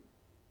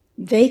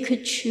 They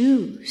could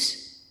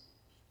choose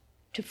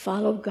to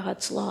follow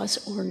God's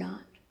laws or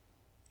not.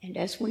 And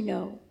as we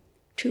know,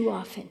 too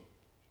often,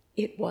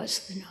 it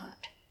was the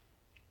not.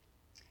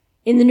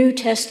 In the New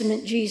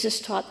Testament,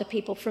 Jesus taught the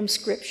people from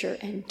Scripture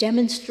and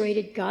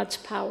demonstrated God's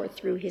power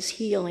through his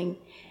healing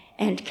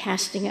and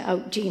casting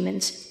out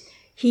demons.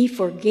 He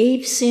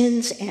forgave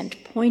sins and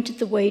pointed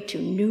the way to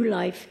new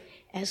life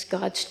as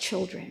God's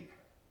children.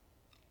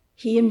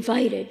 He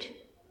invited,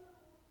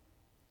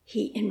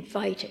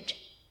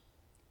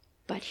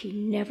 but he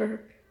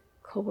never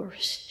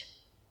coerced.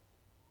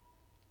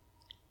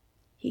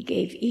 He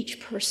gave each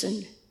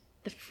person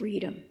the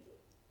freedom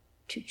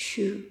to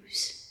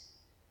choose.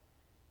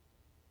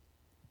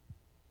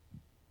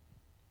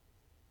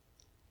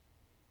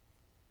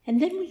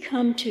 And then we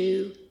come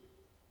to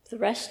the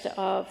rest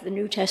of the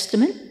New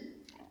Testament,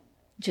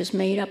 which is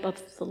made up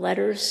of the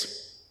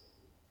letters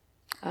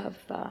of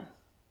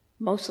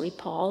mostly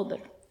Paul, but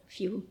a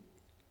few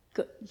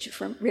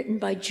written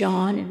by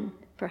John and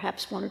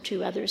perhaps one or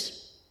two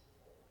others,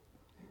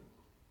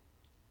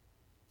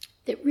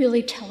 that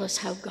really tell us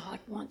how God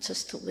wants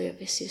us to live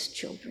as his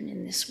children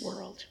in this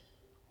world.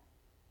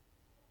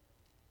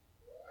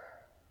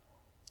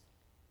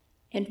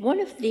 And one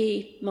of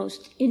the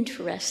most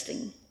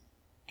interesting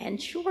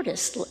and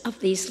shortest of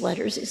these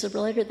letters is a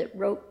letter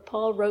that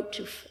Paul wrote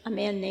to a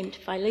man named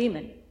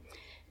Philemon.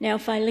 Now,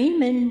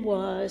 Philemon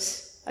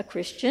was a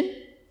Christian,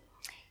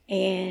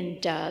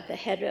 and the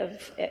head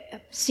of,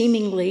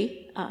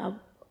 seemingly,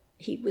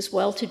 he was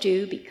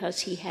well-to-do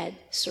because he had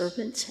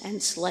servants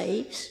and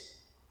slaves.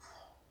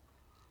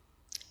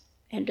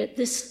 And at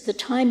the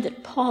time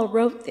that Paul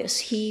wrote this,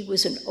 he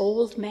was an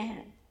old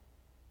man.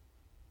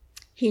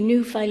 He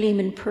knew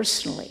Philemon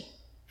personally.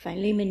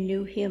 Philemon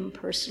knew him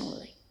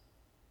personally.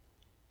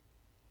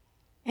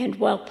 And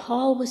while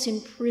Paul was in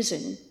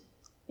prison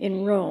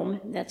in Rome,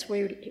 that's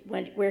where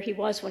he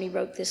was when he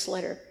wrote this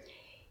letter,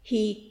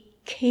 he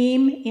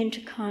came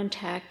into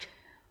contact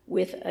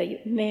with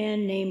a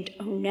man named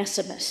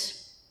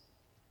Onesimus,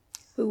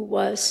 who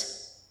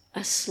was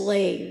a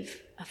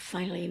slave of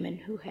Philemon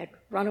who had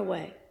run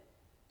away.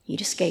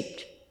 He'd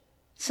escaped.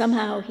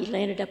 Somehow he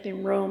landed up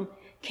in Rome,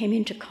 came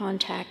into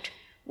contact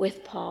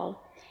with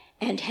Paul,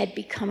 and had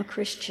become a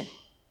Christian.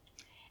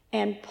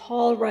 And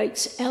Paul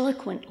writes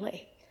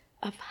eloquently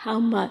of how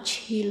much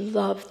he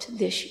loved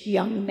this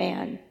young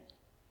man,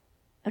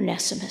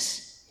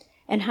 Onesimus,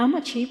 and how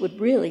much he would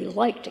really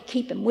like to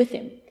keep him with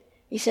him.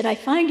 He said, I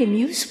find him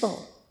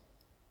useful.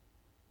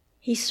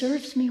 He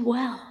serves me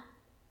well.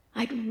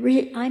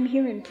 I'm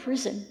here in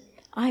prison.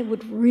 I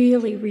would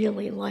really,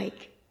 really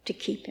like to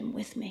keep him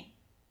with me.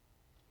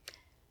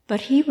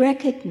 But he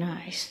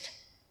recognized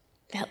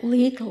that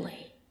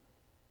legally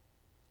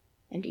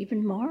and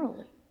even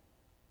morally,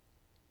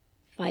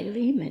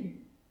 Philemon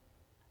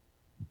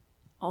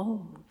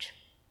owned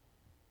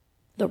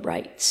the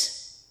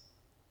rights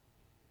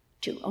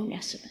to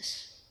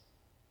Onesimus.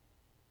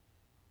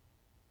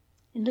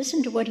 And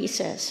listen to what he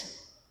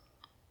says.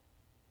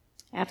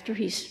 After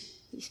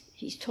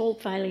he's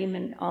told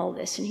Philemon all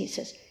this, and he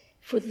says,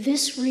 for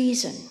this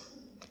reason,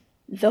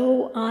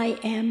 though I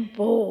am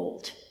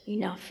bold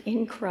enough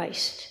in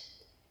Christ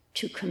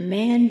to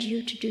command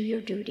you to do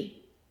your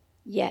duty,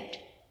 yet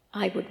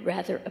I would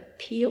rather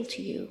appeal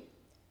to you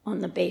on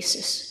the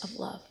basis of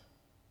love.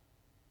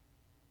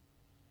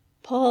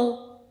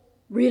 Paul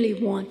really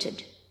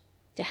wanted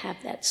to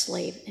have that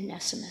slave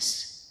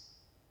Onesimus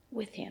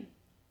with him.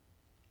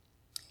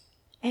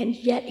 And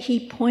yet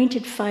he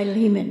pointed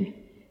Philemon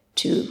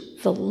to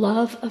the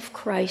love of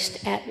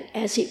Christ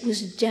as it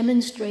was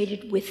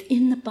demonstrated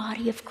within the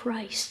body of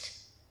Christ.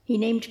 He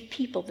named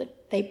people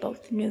that they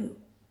both knew.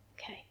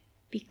 Okay.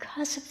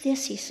 Because of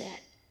this, he said,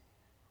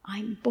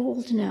 I'm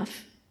bold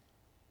enough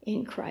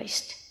in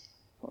Christ,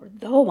 or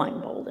though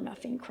I'm bold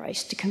enough in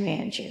Christ to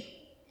command you,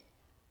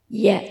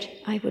 yet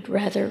I would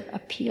rather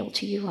appeal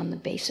to you on the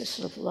basis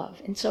of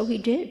love. And so he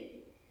did.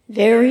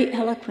 Very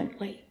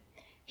eloquently,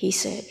 he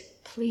said,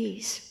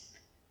 please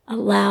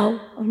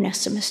allow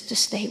Onesimus to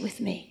stay with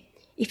me.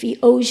 If he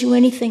owes you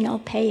anything, I'll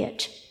pay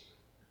it.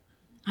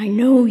 I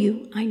know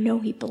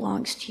he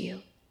belongs to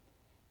you,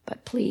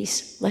 but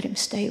please let him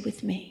stay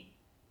with me.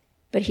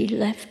 But he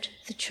left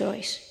the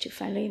choice to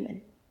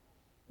Philemon.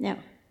 Now,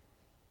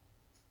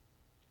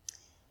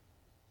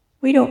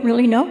 we don't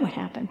really know what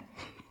happened.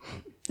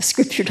 The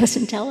scripture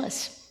doesn't tell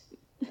us.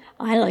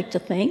 I like to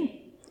think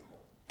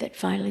that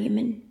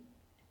Philemon,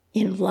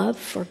 in love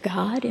for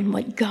God and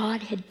what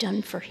God had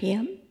done for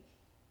him,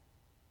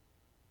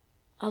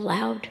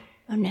 allowed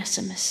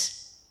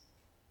Onesimus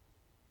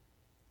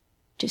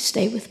to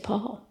stay with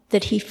Paul,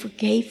 that he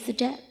forgave the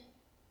debt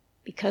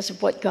because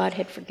of what God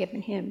had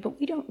forgiven him, but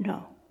we don't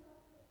know.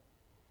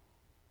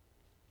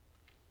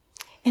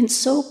 And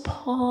so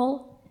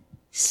Paul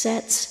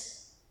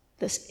sets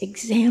this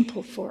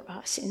example for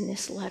us in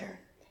this letter.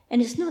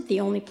 And it's not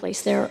the only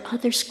place. There are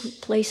other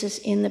places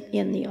in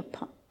the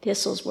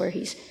epistles where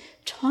he's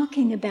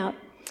talking about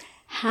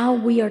how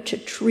we are to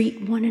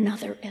treat one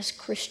another as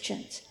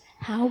Christians,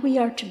 how we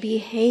are to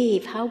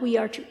behave, how we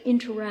are to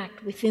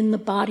interact within the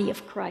body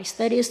of Christ.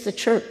 That is the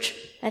church.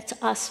 That's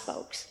us,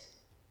 folks.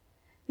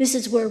 This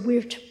is where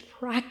we're to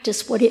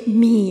practice what it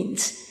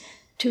means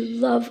to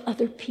love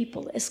other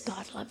people as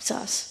God loves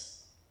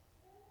us.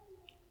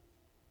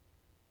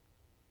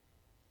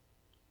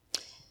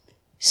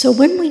 So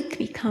when we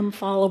become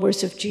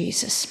followers of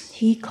Jesus,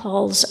 he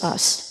calls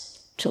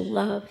us to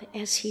love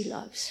as he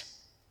loves,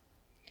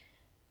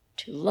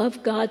 to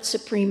love God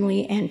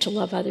supremely and to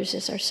love others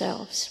as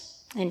ourselves.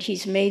 And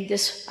he's made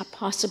this a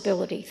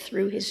possibility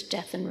through his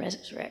death and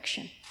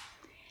resurrection,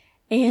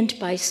 and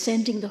by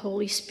sending the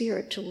Holy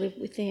Spirit to live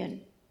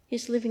within,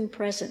 his living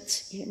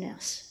presence in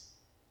us.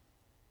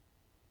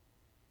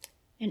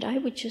 And I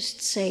would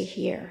just say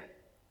here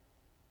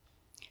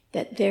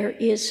that there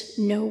is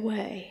no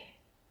way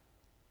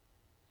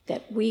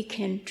that we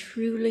can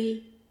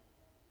truly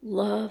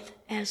love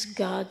as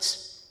God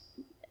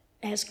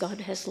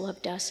has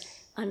loved us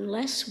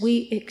unless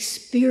we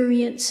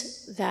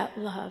experience that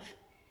love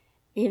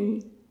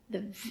in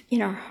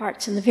our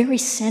hearts, in the very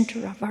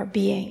center of our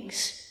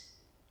beings.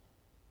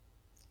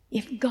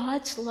 If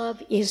God's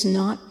love is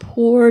not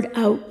poured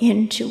out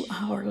into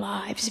our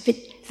lives,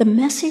 if the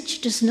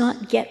message does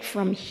not get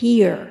from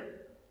here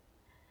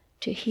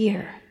to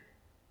here,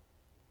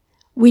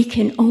 we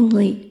can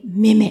only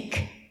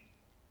mimic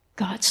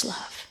God's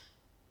love.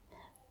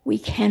 We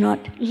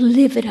cannot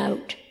live it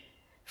out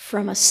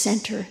from a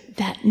center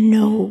that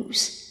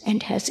knows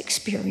and has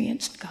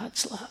experienced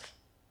God's love.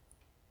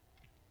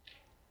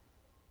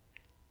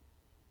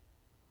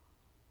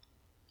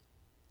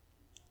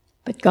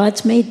 But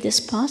God's made this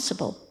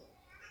possible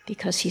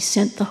because he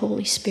sent the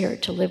Holy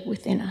Spirit to live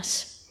within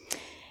us.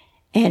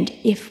 And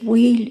if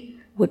we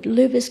would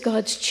live as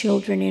God's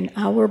children in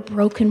our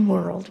broken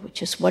world,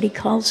 which is what he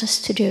calls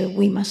us to do,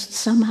 we must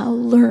somehow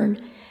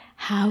learn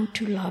how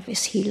to love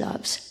as he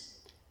loves,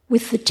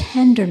 with the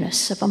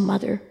tenderness of a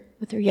mother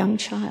with her young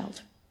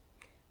child,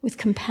 with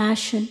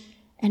compassion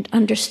and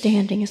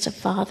understanding as a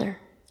father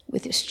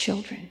with his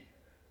children,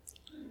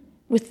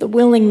 with the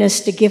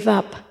willingness to give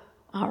up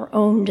our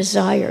own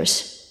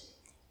desires,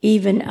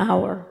 even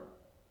our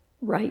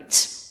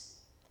rights,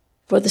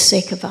 for the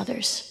sake of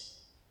others,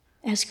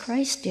 as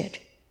Christ did.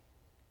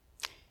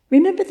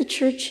 Remember the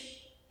church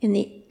in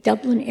the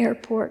Dublin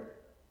airport?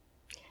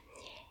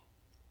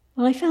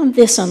 Well, I found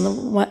this on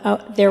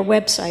their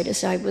website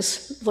as I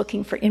was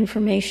looking for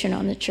information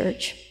on the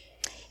church.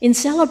 In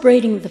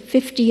celebrating the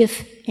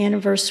 50th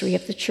anniversary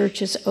of the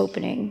church's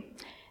opening,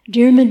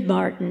 Diarmaid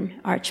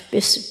Martin,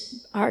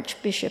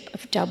 Archbishop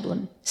of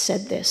Dublin,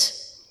 said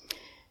this: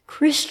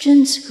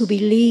 Christians who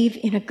believe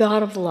in a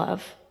God of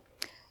love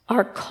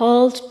are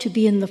called to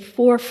be in the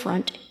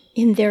forefront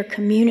in their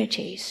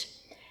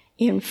communities,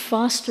 in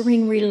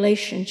fostering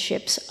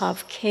relationships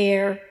of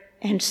care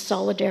and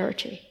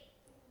solidarity,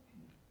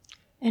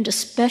 and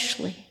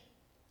especially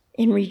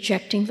in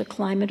rejecting the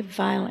climate of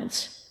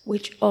violence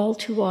which all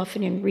too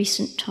often in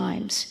recent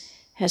times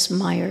has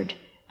mired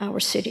our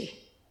city.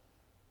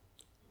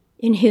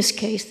 In his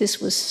case,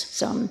 this was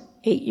some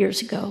 8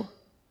 years ago.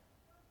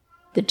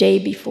 The day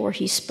before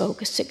he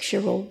spoke, a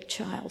 6-year-old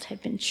child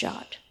had been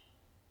shot.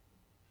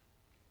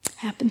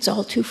 Happens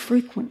all too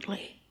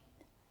frequently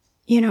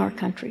in our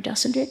country,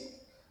 doesn't it?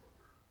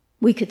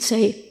 We could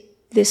say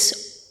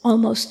this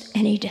almost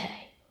any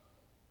day.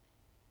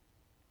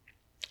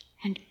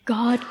 And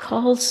God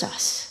calls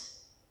us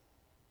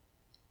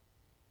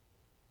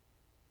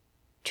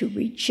to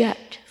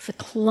reject the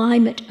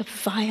climate of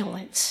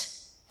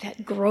violence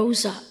that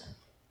grows up,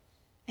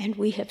 and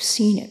we have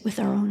seen it with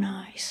our own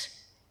eyes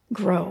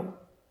grow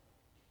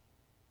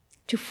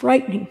to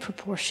frightening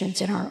proportions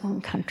in our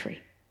own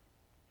country.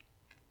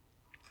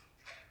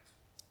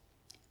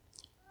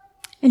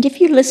 And if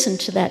you listen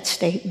to that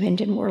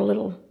statement and were a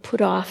little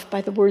put off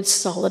by the word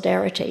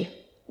solidarity,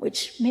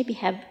 which maybe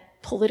have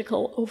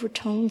political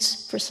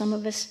overtones for some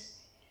of us,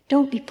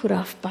 don't be put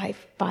off by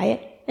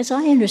it. As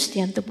I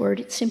understand the word,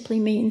 it simply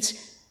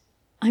means,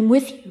 I'm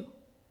with you.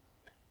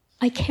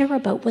 I care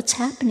about what's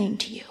happening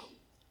to you.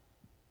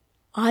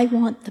 I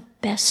want the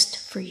best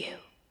for you.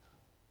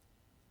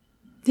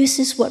 This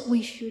is what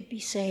we should be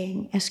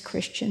saying as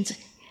Christians,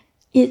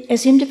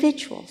 as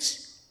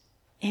individuals,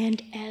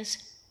 and as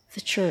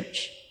the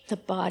church, the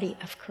body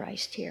of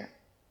Christ here.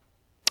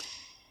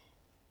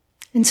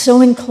 And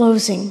so in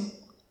closing,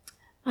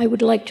 I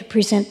would like to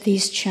present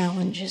these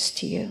challenges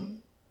to you.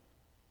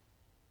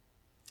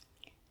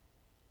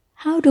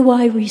 How do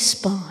I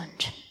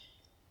respond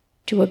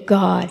to a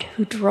God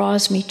who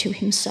draws me to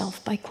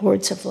himself by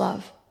cords of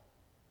love?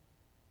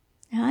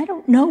 Now, I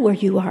don't know where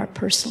you are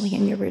personally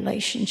in your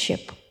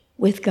relationship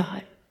with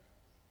God.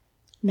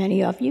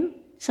 Many of you,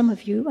 some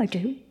of you I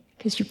do,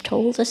 because you've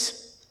told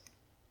us,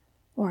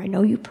 or I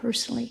know you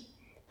personally,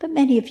 but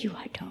many of you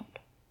I don't.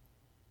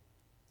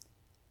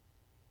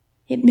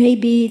 It may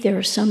be there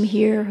are some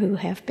here who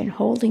have been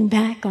holding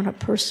back on a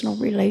personal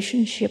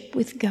relationship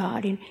with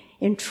God in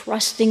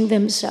entrusting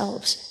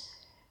themselves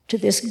to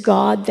this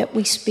God that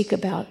we speak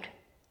about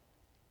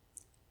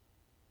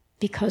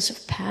because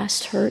of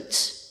past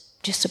hurts,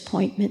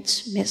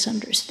 disappointments,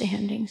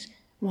 misunderstandings,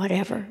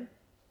 whatever.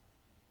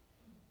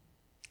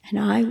 And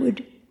I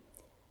would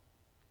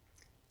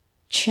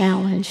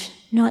challenge,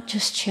 not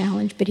just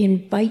challenge, but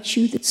invite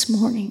you this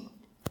morning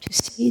to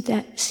see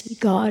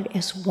God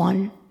as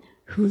one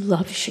who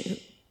loves you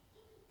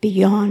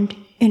beyond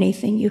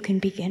anything you can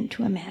begin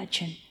to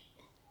imagine.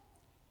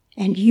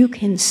 And you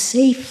can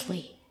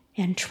safely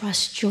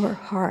entrust your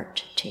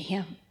heart to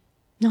him.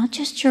 Not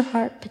just your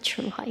heart, but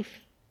your life.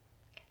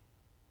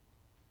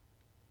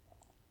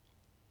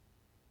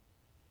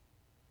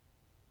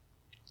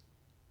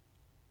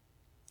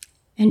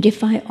 And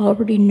if I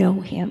already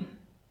know him,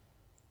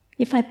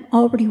 if I'm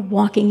already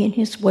walking in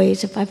his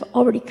ways, if I've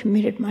already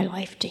committed my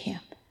life to him,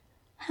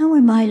 how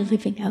am I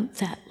living out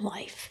that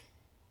life?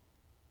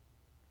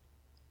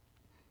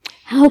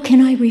 How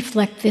can I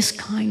reflect this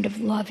kind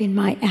of love in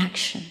my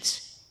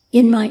actions,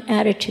 in my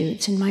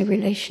attitudes, in my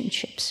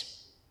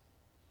relationships?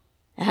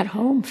 At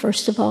home,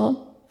 first of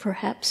all,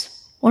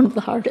 perhaps one of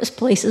the hardest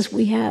places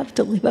we have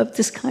to live out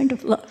this kind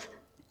of love.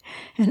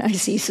 And I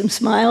see some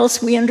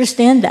smiles. We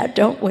understand that,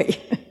 don't we?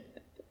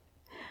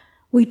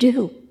 We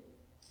do.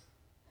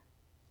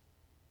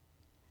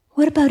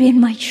 What about in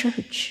my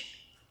church?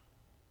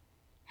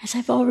 As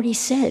I've already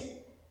said,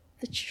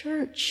 the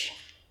church,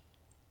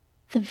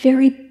 the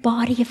very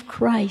body of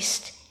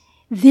Christ,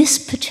 this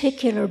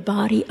particular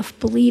body of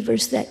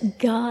believers that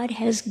God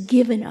has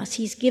given us,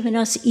 he's given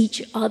us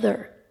each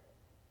other,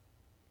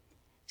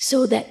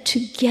 so that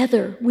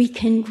together we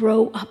can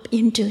grow up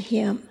into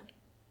him.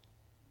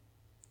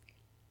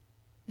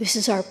 This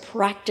is our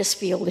practice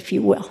field, if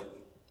you will.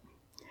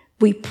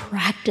 We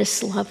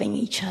practice loving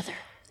each other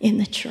in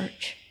the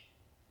church.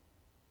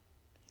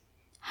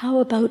 How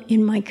about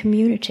in my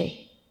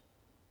community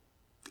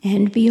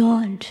and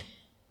beyond?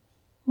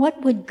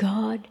 What would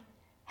God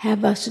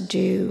have us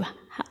do?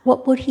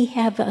 What would he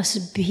have us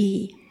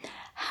be?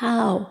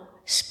 How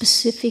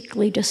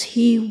specifically does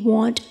he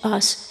want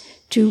us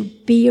to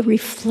be a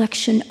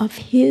reflection of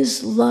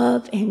his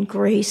love and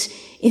grace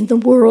in the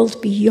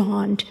world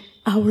beyond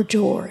our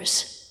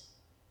doors?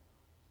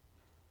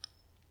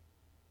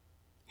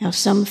 Now,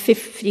 some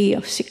 50,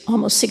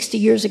 almost 60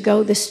 years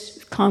ago,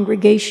 this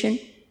congregation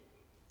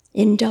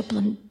in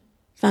Dublin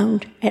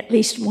found at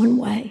least one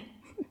way.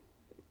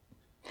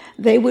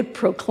 They would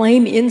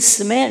proclaim in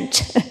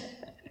cement,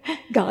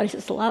 God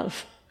is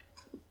love.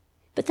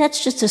 But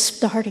that's just a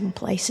starting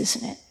place,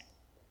 isn't it?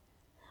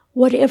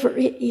 Whatever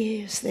it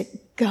is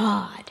that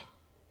God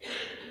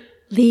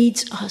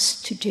leads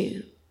us to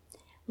do,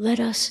 let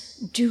us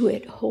do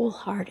it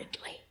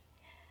wholeheartedly,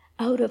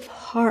 out of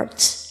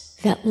hearts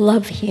that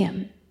love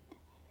him,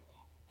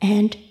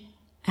 and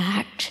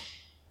act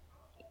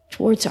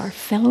towards our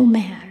fellow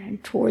man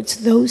and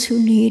towards those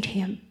who need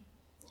him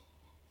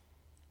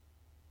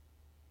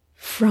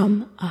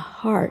from a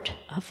heart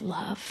of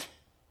love,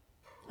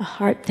 a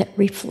heart that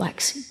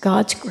reflects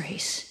God's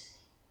grace,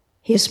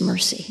 his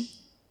mercy,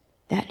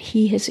 that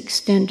he has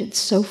extended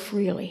so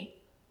freely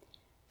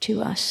to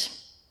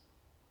us.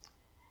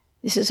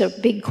 This is a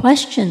big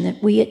question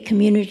that we at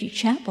Community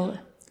Chapel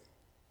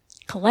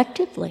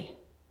collectively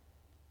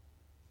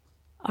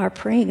are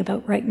praying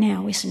about right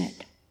now, isn't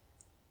it?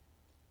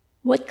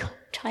 What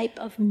type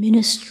of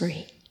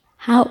ministry?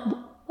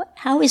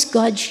 How is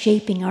God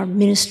shaping our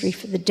ministry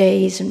for the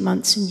days and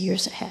months and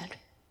years ahead?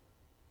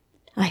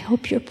 I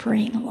hope you're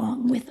praying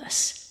along with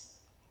us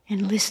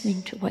and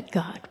listening to what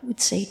God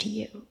would say to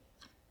you.